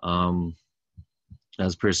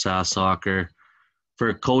as per SAS Soccer.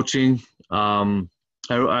 For coaching,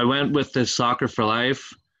 I went with the Soccer for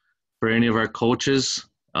Life for any of our coaches.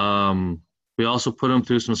 We also put them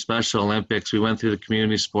through some Special Olympics. We went through the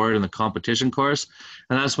community sport and the competition course.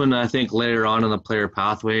 And that's when I think later on in the player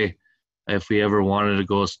pathway, if we ever wanted to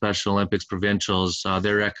go Special Olympics provincials,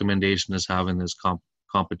 their recommendation is having this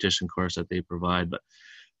competition course that they provide. But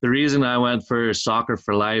the reason I went for Soccer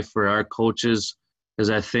for Life for our coaches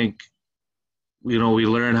is I think, we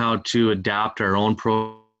learn how to adapt our own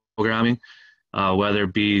programming, whether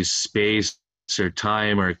it be space or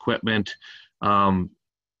time or equipment.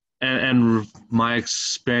 And my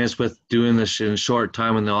experience with doing this in a short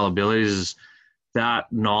time in the All Abilities is that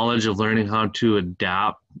knowledge of learning how to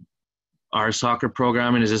adapt our soccer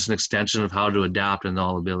programming is just an extension of how to adapt in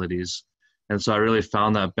all abilities. And so I really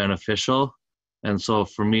found that beneficial. And so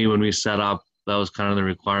for me, when we set up, that was kind of the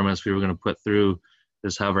requirements we were going to put through,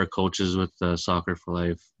 is have our coaches with the Soccer for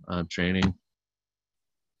Life training.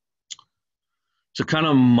 So kind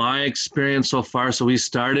of my experience so far. So we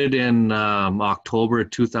started in October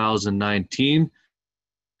 2019,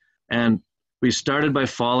 and we started by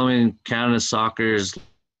following Canada Soccer's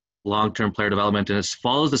long-term player development, and it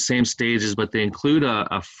follows the same stages, but they include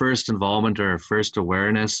a first involvement or a first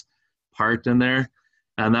awareness part in there.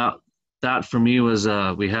 And that for me was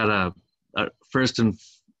we had a first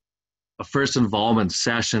involvement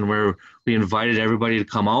session where we invited everybody to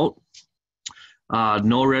come out,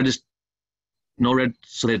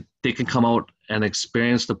 so that they can come out and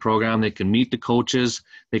experience the program. They can meet the coaches,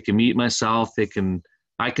 they can meet myself,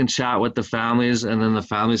 I can chat with the families, and then the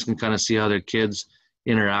families can kind of see how their kids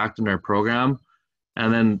interact in our program.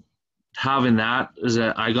 And then having that is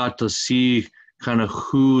that I got to see kind of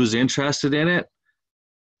who's interested in it,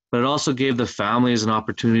 but it also gave the families an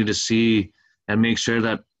opportunity to see and make sure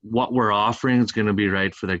that what we're offering is going to be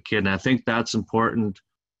right for their kid. And I think that's important,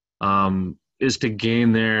 is to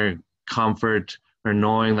gain their comfort, or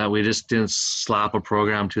knowing that we just didn't slap a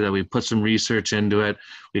program to that. We put some research into it,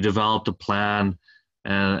 we developed a plan,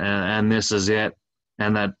 and this is it.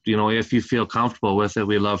 And that, you know, if you feel comfortable with it,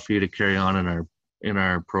 we'd love for you to carry on in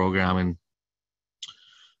our programming.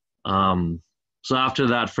 So after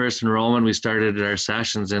that first enrollment, we started our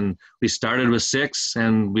sessions, and we started with 6,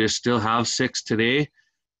 and we still have 6 today.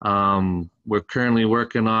 We're currently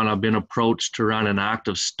working on, I've been approached to run an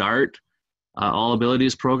active start all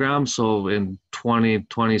abilities program. So in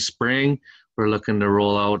 2020 spring, we're looking to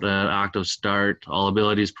roll out an active start all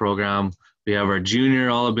abilities program. We have our junior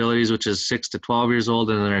all abilities, which is 6 to 12 years old,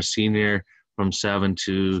 and then our senior from 7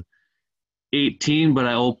 to 18.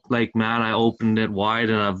 But like Matt, I opened it wide,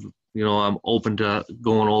 and I'm open to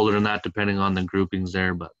going older than that, depending on the groupings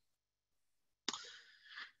there. But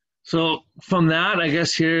so from that, I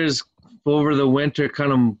guess here's over the winter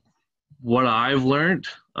kind of what I've learned.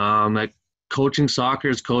 Like, coaching soccer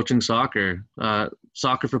is coaching soccer.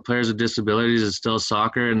 Soccer for players with disabilities is still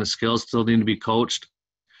soccer, and the skills still need to be coached.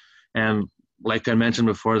 And like I mentioned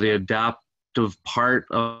before, the adaptive part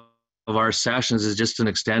of our sessions is just an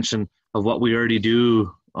extension of what we already do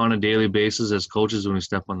on a daily basis as coaches when we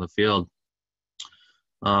step on the field.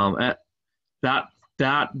 That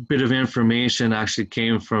bit of information actually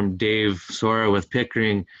came from Dave Sora with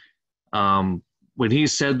Pickering. When he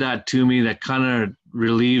said that to me, that kind of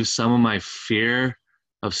relieved some of my fear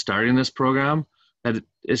of starting this program. That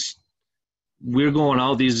we're going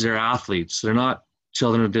out, these are athletes. They're not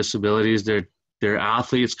children with disabilities. They're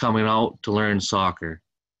athletes coming out to learn soccer.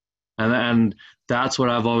 And that's what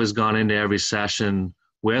I've always gone into every session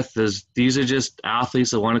with, is these are just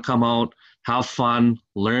athletes that want to come out, have fun,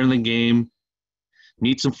 learn the game,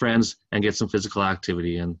 meet some friends, and get some physical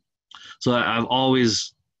activity. And so I've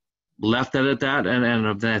always left it at that,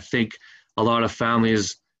 and I think a lot of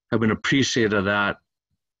families have been appreciative of that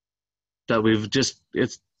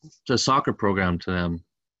it's a soccer program to them.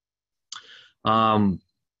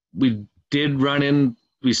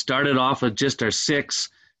 We started off with just our 6,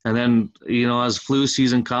 and then, as flu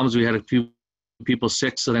season comes, we had a few people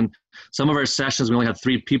sick. So then some of our sessions, we only had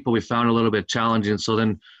 3 people. We found a little bit challenging. So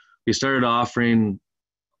then we started offering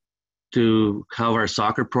to have our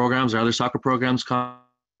soccer programs, our other soccer programs come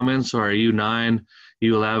in. So our U9,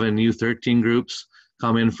 U11, U13 groups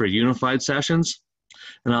come in for unified sessions.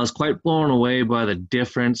 And I was quite blown away by the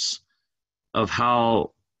difference of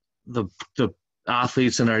how the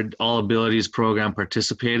athletes in our All Abilities program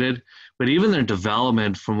participated, but even their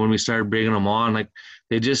development from when we started bringing them on, like,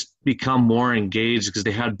 they just become more engaged because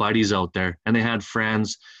they had buddies out there and they had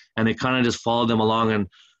friends, and they kind of just followed them along. And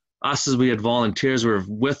us, as we had volunteers, were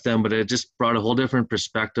with them, but it just brought a whole different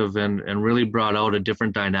perspective and really brought out a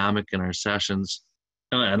different dynamic in our sessions.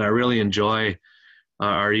 And I really enjoy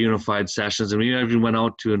our unified sessions. And we even went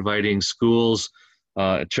out to inviting schools,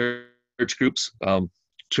 church groups,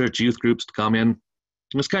 church youth groups to come in.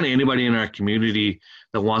 It's kind of anybody in our community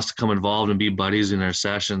that wants to come involved and be buddies in our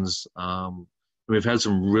sessions. We've had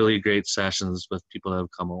some really great sessions with people that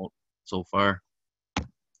have come out so far.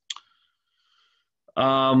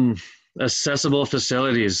 Accessible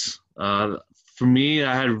facilities. For me,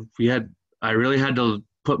 I really had to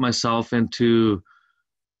put myself into,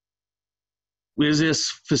 is this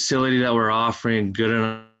facility that we're offering good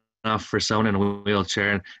enough for someone in a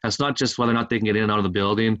wheelchair? And that's not just whether or not they can get in and out of the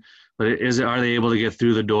building, but are they able to get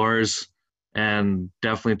through the doors? And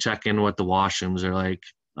definitely check in what the washrooms are like.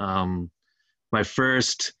 My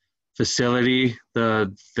first facility.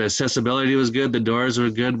 The accessibility was good, the doors were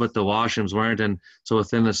good, but the washrooms weren't. And so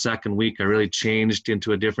within the second week, I really changed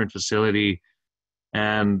into a different facility.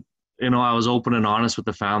 And, I was open and honest with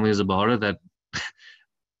the families about it,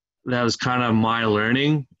 that was kind of my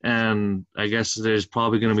learning. And I guess there's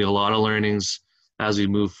probably going to be a lot of learnings as we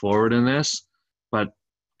move forward in this. But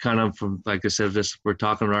kind of from, like I said, we're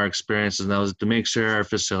talking about our experiences, and that was to make sure our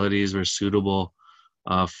facilities were suitable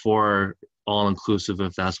for all-inclusive,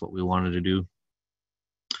 if that's what we wanted to do.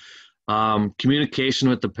 Communication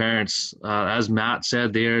with the parents. As Matt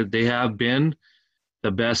said, they have been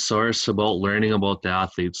the best source about learning about the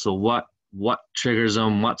athletes. So what triggers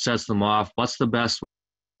them, what sets them off, what's the best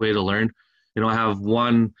way to learn. I have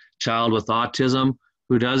one child with autism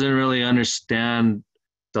who doesn't really understand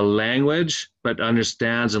the language, but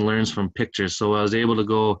understands and learns from pictures. So I was able to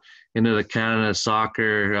go into the Canada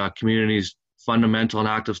Soccer community's fundamental and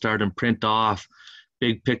active start and print off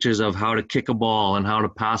big pictures of how to kick a ball and how to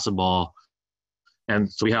pass a ball.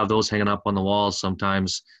 And so we have those hanging up on the walls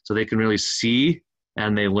sometimes so they can really see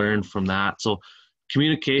and they learn from that. So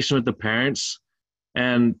communication with the parents.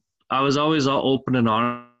 And I was always all open and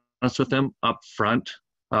honest with them up front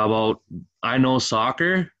about, I know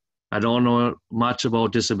soccer. I don't know much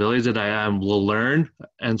about disabilities that I will learn.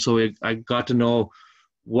 And so I got to know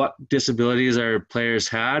what disabilities our players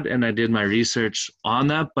had, and I did my research on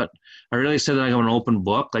that. But I really said that I'm an open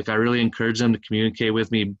book. Like, I really encourage them to communicate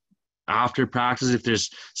with me after practice. If there's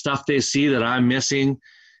stuff they see that I'm missing,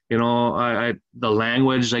 the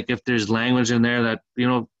language, like if there's language in there that,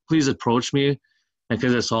 please approach me,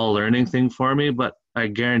 because it's all a learning thing for me. But I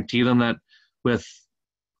guarantee them that with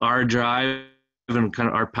our drive and kind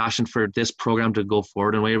of our passion for this program to go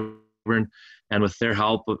forward in Weyburn, and with their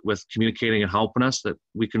help with communicating and helping us, that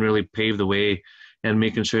we can really pave the way and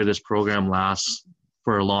making sure this program lasts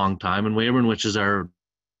for a long time in Weyburn, which is our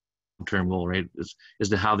long-term goal, right? Is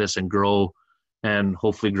to have this and grow, and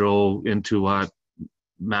hopefully grow into what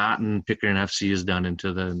Matt and Pickering FC has done into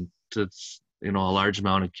a large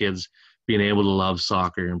amount of kids being able to love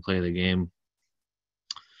soccer and play the game.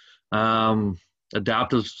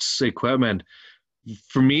 Adaptive equipment.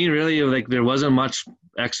 For me, really, like, there wasn't much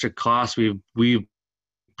extra cost. We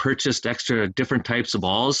purchased extra different types of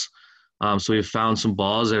balls. So we found some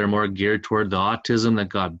balls that are more geared toward the autism, that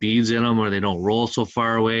got beads in them, where they don't roll so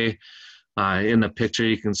far away. In the picture,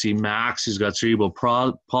 you can see Max, who's got cerebral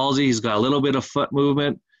palsy. He's got a little bit of foot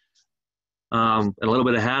movement and a little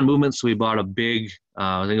bit of hand movement. So we bought a big,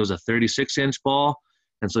 I think it was a 36-inch ball.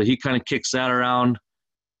 And so he kind of kicks that around.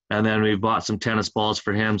 And then we bought some tennis balls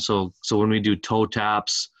for him. So when we do toe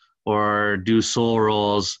taps or do soul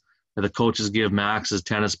rolls, the coaches give Max his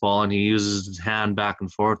tennis ball, and he uses his hand back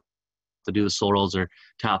and forth to do the soul rolls, or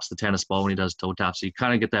taps the tennis ball when he does toe taps. So you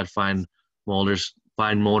kind of get that fine motor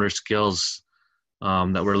skills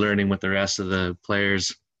that we're learning with the rest of the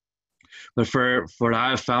players. But for what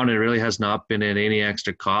I've found, it really has not been at any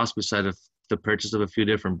extra cost besides the purchase of a few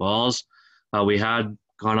different balls. We had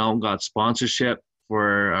gone out and got sponsorship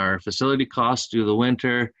for our facility costs through the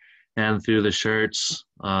winter and through the shirts.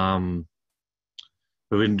 It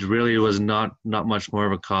really was not much more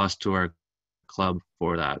of a cost to our club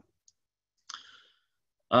for that.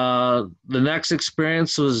 The next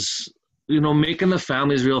experience was, making the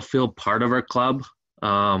families feel part of our club.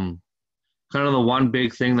 Kind of the one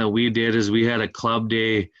big thing that we did is we had a club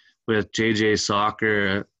day with JJ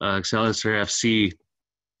Soccer, Excelsior FC.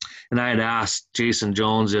 And I had asked Jason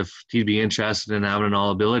Jones if he'd be interested in having an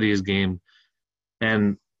all-abilities game.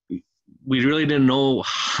 And we really didn't know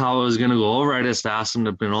how it was going to go over. I just asked him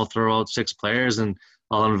to throw out 6 players, and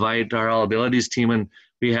I'll invite our all-abilities team. And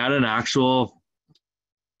we had an actual,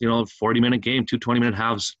 40-minute game, 2 20-minute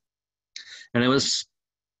halves. And it was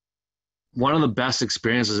one of the best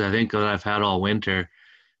experiences, I think, that I've had all winter,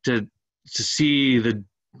 to see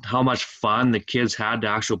how much fun the kids had to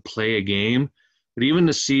actually play a game. But even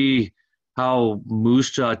to see how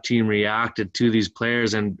Moose Jaw team reacted to these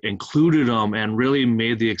players and included them and really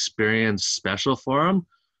made the experience special for them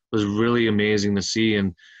was really amazing to see.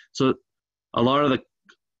 And so a lot of the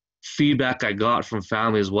feedback I got from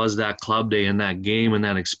families was that club day and that game and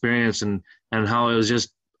that experience, and how it was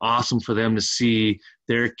just awesome for them to see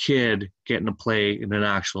their kid getting to play in an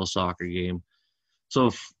actual soccer game.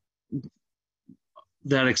 So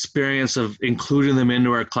that experience of including them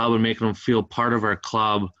into our club and making them feel part of our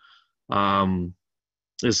club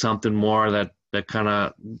is something more that kind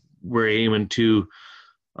of we're aiming to.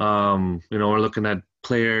 We're looking at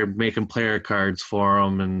making player cards for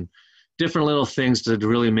them and different little things to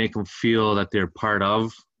really make them feel that they're part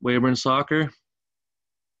of Weyburn Soccer.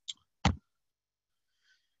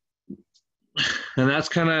 that's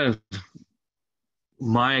kind of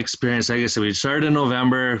my experience. Like I said, we started in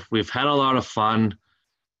November. We've had a lot of fun.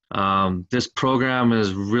 This program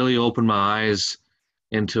has really opened my eyes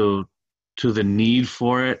into the need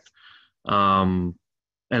for it.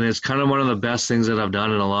 And it's kind of one of the best things that I've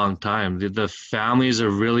done in a long time. The families are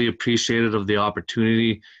really appreciative of the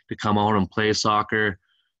opportunity to come out and play soccer.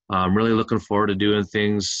 I'm really looking forward to doing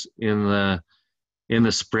things in the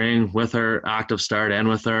spring with our Active Start and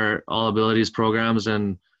with our All Abilities programs,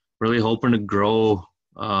 and really hoping to grow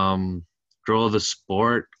the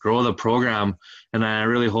sport, grow the program. And I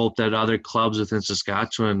really hope that other clubs within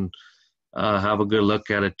Saskatchewan have a good look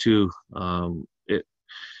at it too.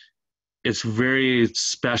 It's very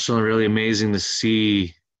special and really amazing to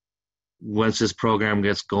see once this program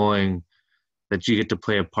gets going that you get to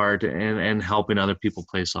play a part and helping other people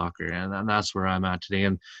play soccer. And that's where I'm at today.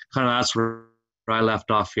 And kind of that's where I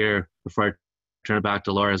left off here before I turn it back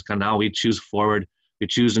to Laura. Is kind of now we choose forward, we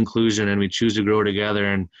choose inclusion, and we choose to grow together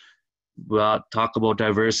and talk about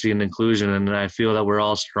diversity and inclusion. And I feel that we're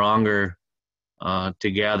all stronger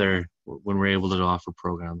together when we're able to offer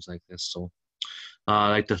programs like this. So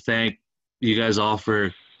I'd like to thank you guys all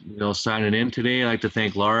for signing in today. I'd like to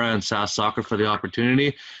thank Lara and Sask Soccer for the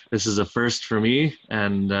opportunity. This is a first for me,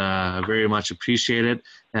 and I very much appreciate it.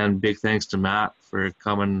 And big thanks to Matt for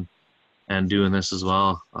coming and doing this as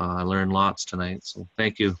well. I learned lots tonight, so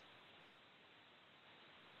thank you.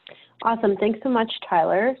 Awesome. Thanks so much,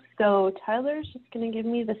 Tyler. So Tyler's just going to give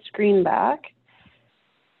me the screen back.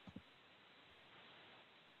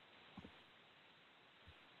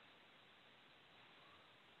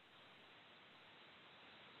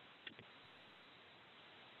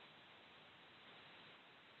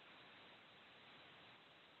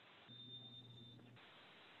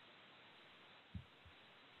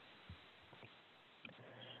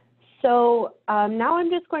 So now I'm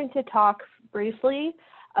just going to talk briefly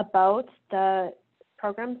about the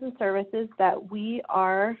programs and services that we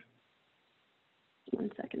are,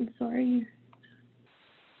 one second, sorry.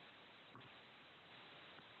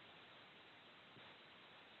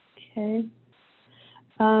 Okay.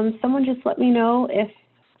 Someone just let me know if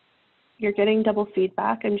you're getting double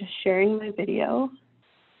feedback. I'm just sharing my video.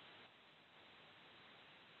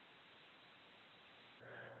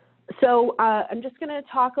 So I'm just going to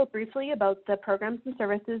talk briefly about the programs and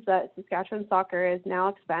services that Saskatchewan Soccer is now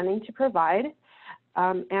expanding to provide.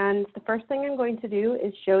 And the first thing I'm going to do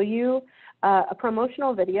is show you a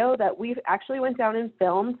promotional video that we actually went down and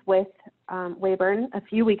filmed with Weyburn a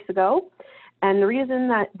few weeks ago. And the reason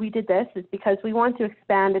that we did this is because we want to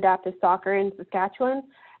expand adaptive soccer in Saskatchewan.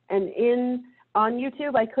 And on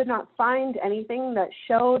YouTube, I could not find anything that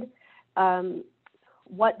showed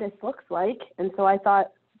what this looks like. And so I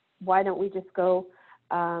thought, why don't we just go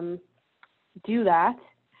do that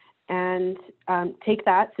and take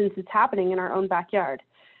that, since it's happening in our own backyard.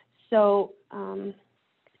 So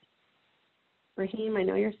Raheem, I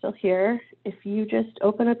know you're still here. If you just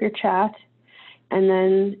open up your chat, and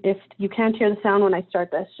then if you can't hear the sound when I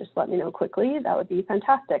start this, just let me know quickly. That would be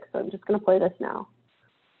fantastic. So I'm just going to play this now.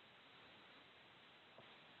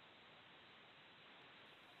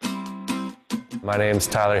 My name's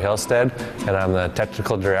Tyler Hillstead, and I'm the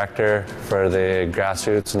Technical Director for the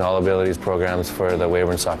Grassroots and All Abilities programs for the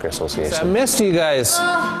Weyburn Soccer Association. I missed you guys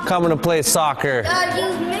coming to play soccer.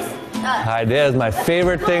 You missed us. I did. It's my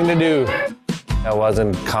favorite thing to do. I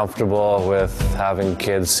wasn't comfortable with having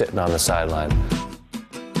kids sitting on the sideline.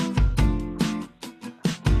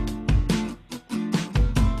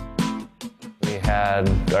 We had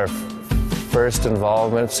our first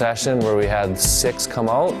involvement session where we had 6 come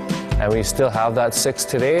out. And we still have that 6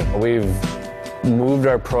 today. We've moved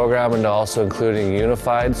our program into also including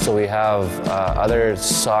unified, so we have other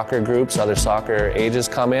soccer groups, other soccer ages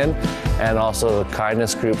come in, and also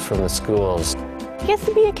kindness groups from the schools. He gets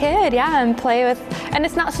to be a kid, yeah, and play with, and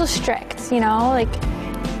it's not so strict,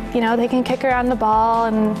 they can kick around the ball,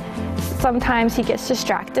 and sometimes he gets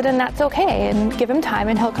distracted, and that's okay, and give him time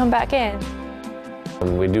and he'll come back in.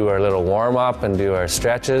 We do our little warm-up and do our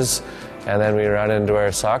stretches, and then we run into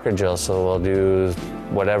our soccer drill. So we'll do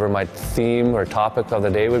whatever my theme or topic of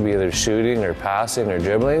the day would be, either shooting or passing or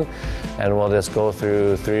dribbling, and we'll just go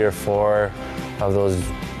through 3 or 4 of those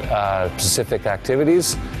specific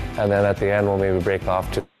activities, and then at the end we'll maybe break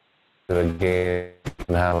off to a game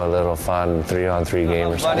and have a little fun 3-on-3 game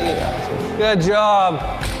or something like that. Good job!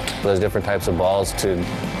 There's different types of balls to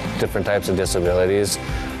different types of disabilities.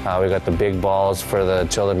 We got the big balls for the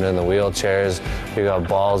children in the wheelchairs. We got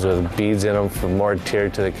balls with beads in them for more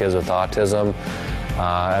tiered to the kids with autism.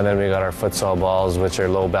 And then we got our futsal balls, which are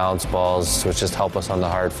low bounce balls, which just help us on the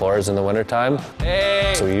hard floors in the wintertime.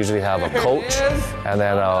 Hey, so we usually have a coach and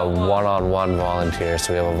then a one-on-one volunteer.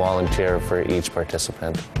 So we have a volunteer for each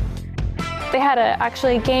participant. They had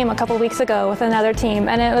actually a game a couple weeks ago with another team,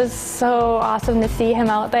 and it was so awesome to see him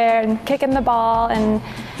out there and kicking the ball, and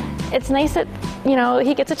it's nice that, you know,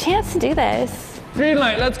 he gets a chance to do this. Green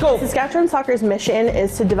light, let's go. Saskatchewan Soccer's mission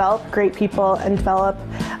is to develop great people and develop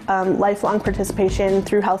lifelong participation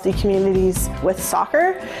through healthy communities with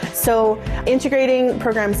soccer. So integrating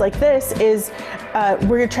programs like this is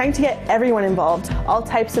we're trying to get everyone involved, all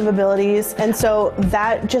types of abilities, and so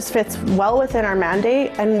that just fits well within our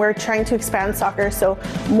mandate, and we're trying to expand soccer so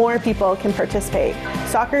more people can participate.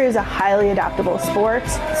 Soccer is a highly adaptable sport,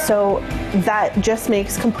 so that just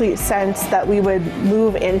makes complete sense that we would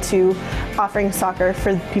move into offering soccer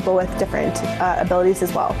for people with different abilities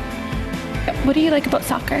as well. What do you like about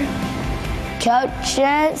soccer?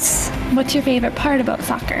 Coaches. What's your favorite part about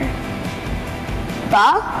soccer?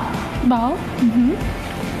 Ball. Ball? Mm-hmm.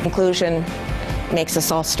 Inclusion makes us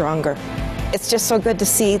all stronger. It's just so good to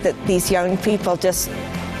see that these young people just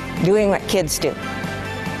doing what kids do.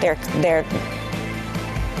 They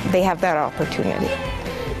have that opportunity.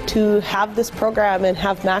 To have this program and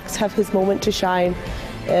have Max have his moment to shine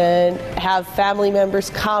and have family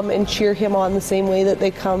members come and cheer him on the same way that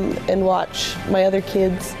they come and watch my other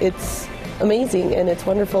kids, it's amazing and it's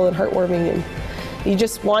wonderful and heartwarming, and you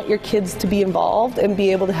just want your kids to be involved and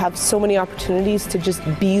be able to have so many opportunities to just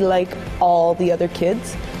be like all the other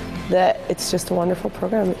kids, that it's just a wonderful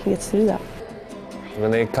program that he gets to do that.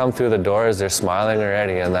 When they come through the doors, they're smiling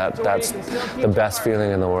already, and that's the best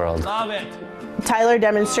feeling in the world. Love it. Tyler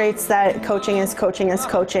demonstrates that coaching is coaching is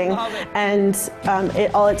coaching, and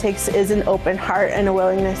all it takes is an open heart and a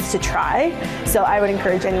willingness to try. So I would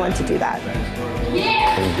encourage anyone to do that.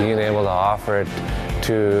 And being able to offer it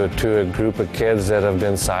to a group of kids that have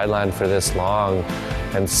been sidelined for this long,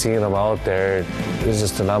 and seeing them out there is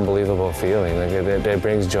just an unbelievable feeling. Like it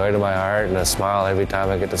brings joy to my heart and a smile every time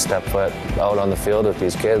I get to step foot out on the field with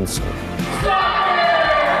these kids.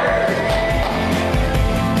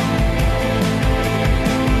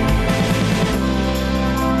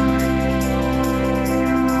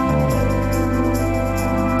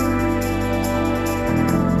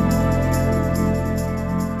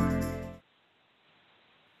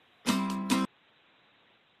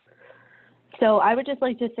 So I would just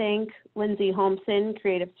like to thank Lindsay Holmson,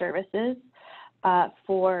 Creative Services,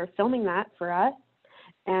 for filming that for us.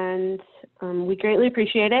 And we greatly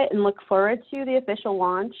appreciate it and look forward to the official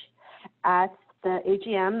launch at the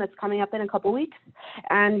AGM that's coming up in a couple weeks,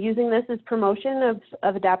 and using this as promotion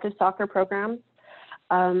of adaptive soccer programs,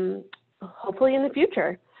 hopefully in the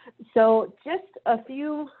future. So just a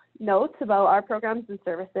few notes about our programs and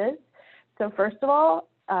services. So first of all,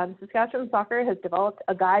 Saskatchewan Soccer has developed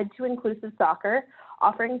a guide to inclusive soccer,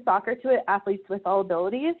 offering soccer to athletes with all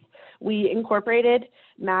abilities. We incorporated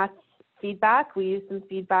Matt's feedback. We used some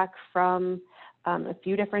feedback from a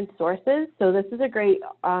few different sources. So this is a great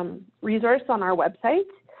resource on our website.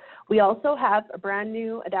 We also have a brand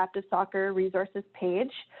new adaptive soccer resources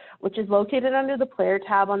page, which is located under the player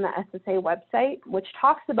tab on the SSA website, which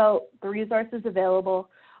talks about the resources available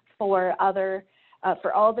for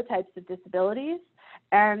all the types of disabilities,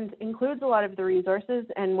 and includes a lot of the resources,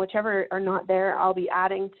 and whichever are not there, I'll be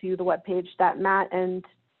adding to the webpage that Matt and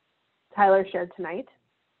Tyler shared tonight,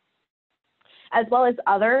 as well as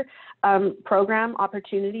other program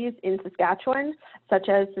opportunities in Saskatchewan, such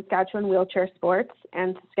as Saskatchewan Wheelchair Sports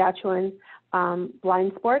and Saskatchewan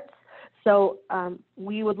Blind Sports. So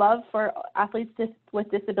we would love for athletes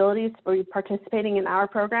with disabilities to be participating in our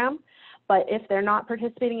program. But if they're not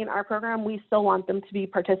participating in our program, we still want them to be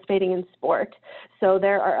participating in sport. So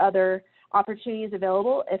there are other opportunities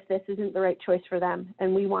available if this isn't the right choice for them,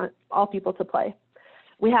 and we want all people to play.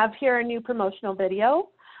 We have here a new promotional video,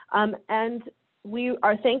 and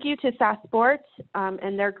our thank you to SAS Sports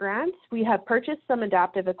and their grants. We have purchased some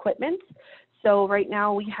adaptive equipment. So right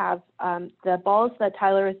now we have the balls that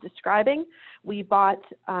Tyler is describing. We bought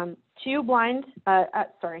two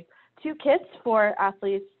kits for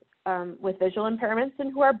athletes with visual impairments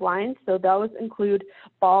and who are blind. So those include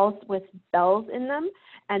balls with bells in them,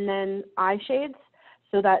 and then eye shades,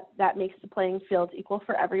 so that makes the playing field equal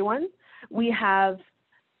for everyone. We have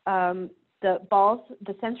the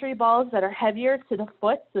sensory balls that are heavier to the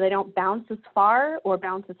foot, so they don't bounce as far or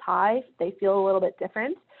bounce as high. They feel a little bit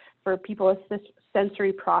different for people with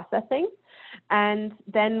sensory processing. And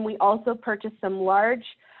then we also purchased some large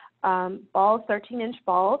balls, 13-inch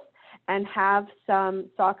balls, and have some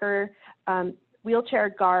soccer wheelchair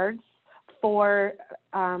guards for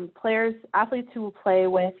athletes who will play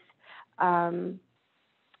with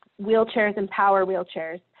wheelchairs and power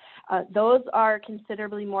wheelchairs. Those are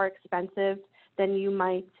considerably more expensive than you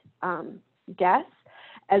might guess,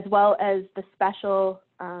 as well as the special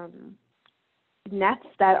nets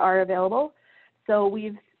that are available. So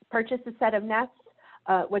we've purchased a set of nets,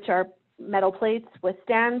 which are metal plates with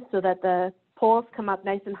stands so that the poles come up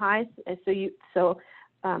nice and high, so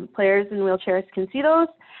players in wheelchairs can see those,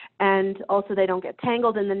 and also they don't get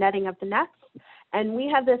tangled in the netting of the nets. And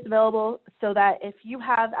we have this available so that if you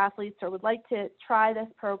have athletes or would like to try this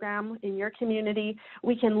program in your community,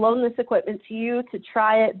 we can loan this equipment to you to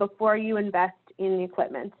try it before you invest in the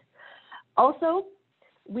equipment. Also,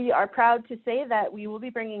 we are proud to say that we will be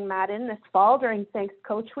bringing Matt in this fall during Thanks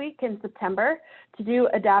Coach Week in September to do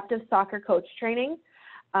adaptive soccer coach training.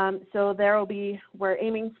 So we're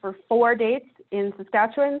aiming for 4 dates in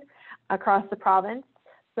Saskatchewan across the province.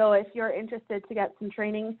 So if you're interested to get some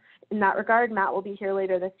training in that regard, Matt will be here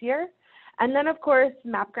later this year. And then, of course,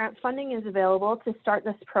 MAP grant funding is available to start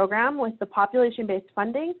this program with the population-based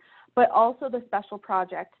funding, but also the special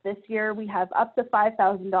project. This year, we have up to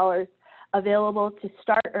 $5,000 available to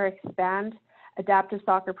start or expand adaptive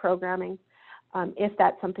soccer programming, if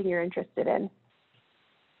that's something you're interested in.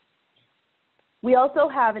 We also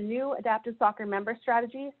have a new adaptive soccer member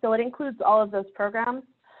strategy, so it includes all of those programs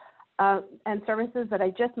and services that I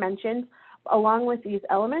just mentioned, along with these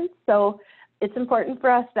elements. So it's important for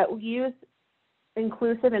us that we use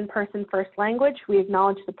inclusive and person-first language. We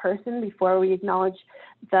acknowledge the person before we acknowledge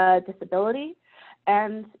the disability.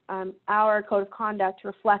 And our code of conduct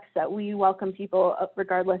reflects that we welcome people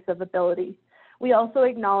regardless of ability. We also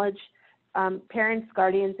acknowledge parents,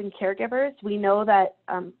 guardians, and caregivers. We know that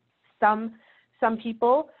some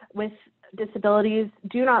people with disabilities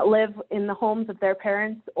do not live in the homes of their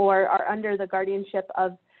parents or are under the guardianship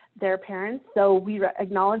of their parents. So we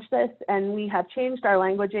acknowledge this, and we have changed our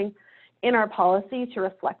languaging in our policy to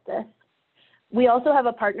reflect this. We also have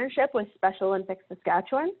a partnership with Special Olympics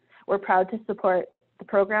Saskatchewan. We're proud to support the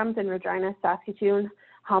programs in Regina, Saskatoon,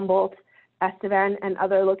 Humboldt, Estevan, and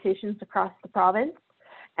other locations across the province.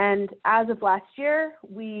 And as of last year,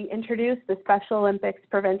 we introduced the Special Olympics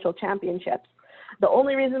Provincial Championships. The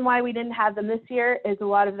only reason why we didn't have them this year is a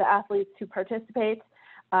lot of the athletes who participate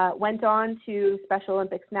went on to Special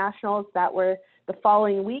Olympics Nationals that were the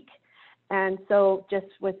following week. And so just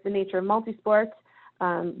with the nature of multi-sports,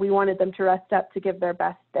 we wanted them to rest up to give their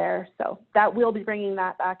best there. So that we'll be bringing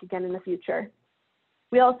that back again in the future.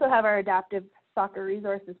 We also have our Adaptive Soccer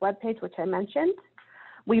Resources webpage, which I mentioned.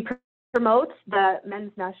 We promote the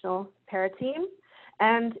men's national para team.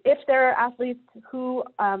 And if there are athletes who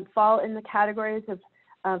fall in the categories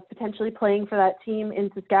of potentially playing for that team in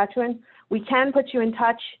Saskatchewan, we can put you in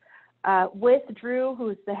touch with Drew,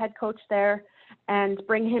 who's the head coach there, and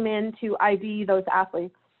bring him in to ID those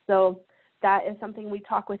athletes. So that is something we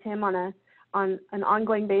talk with him on an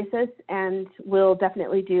ongoing basis, and will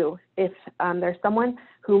definitely do if there's someone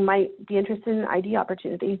who might be interested in an ID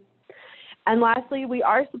opportunity. And lastly, we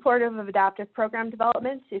are supportive of adaptive program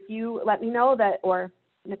development. If you let me know that, or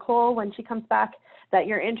Nicole, when she comes back, that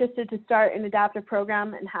you're interested to start an adaptive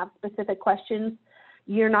program and have specific questions,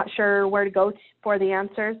 you're not sure where to go for the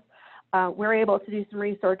answers, we're able to do some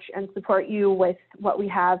research and support you with what we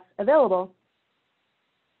have available.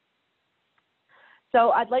 So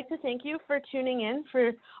I'd like to thank you for tuning in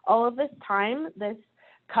for all of this time. This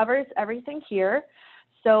covers everything here.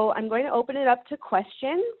 So I'm going to open it up to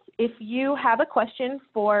questions. If you have a question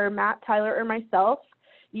for Matt, Tyler, or myself,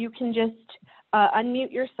 you can just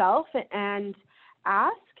unmute yourself and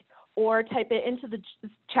ask, or type it into the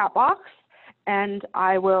chat box, and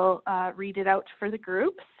I will read it out for the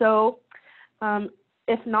group. So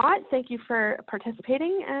if not, thank you for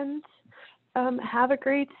participating, and have a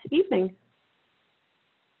great evening.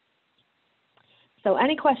 So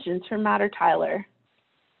any questions for Matt or Tyler?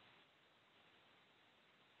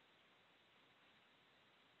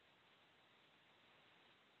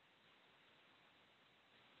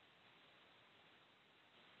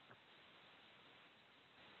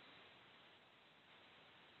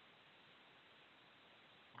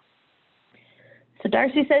 So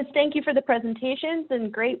Darcy says, thank you for the presentations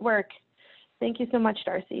and great work. Thank you so much,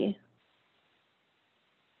 Darcy.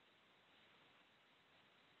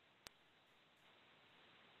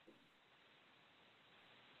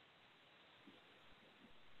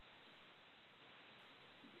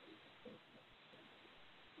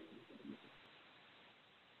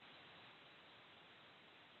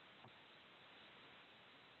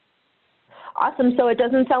 Awesome. So it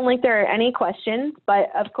doesn't sound like there are any questions,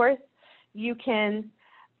 but of course you can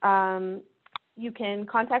you can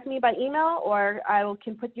contact me by email, or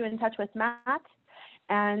can put you in touch with Matt.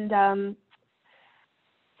 And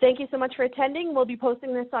thank you so much for attending. We'll be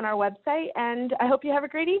posting this on our website, and I hope you have a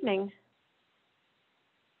great evening.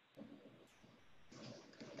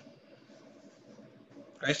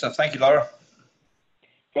 Great stuff. Thank you, Lara.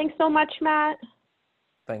 Thanks so much, Matt.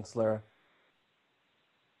 Thanks, Lara.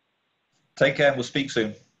 Take care. We'll speak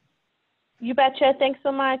soon. You betcha. Thanks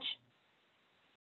so much.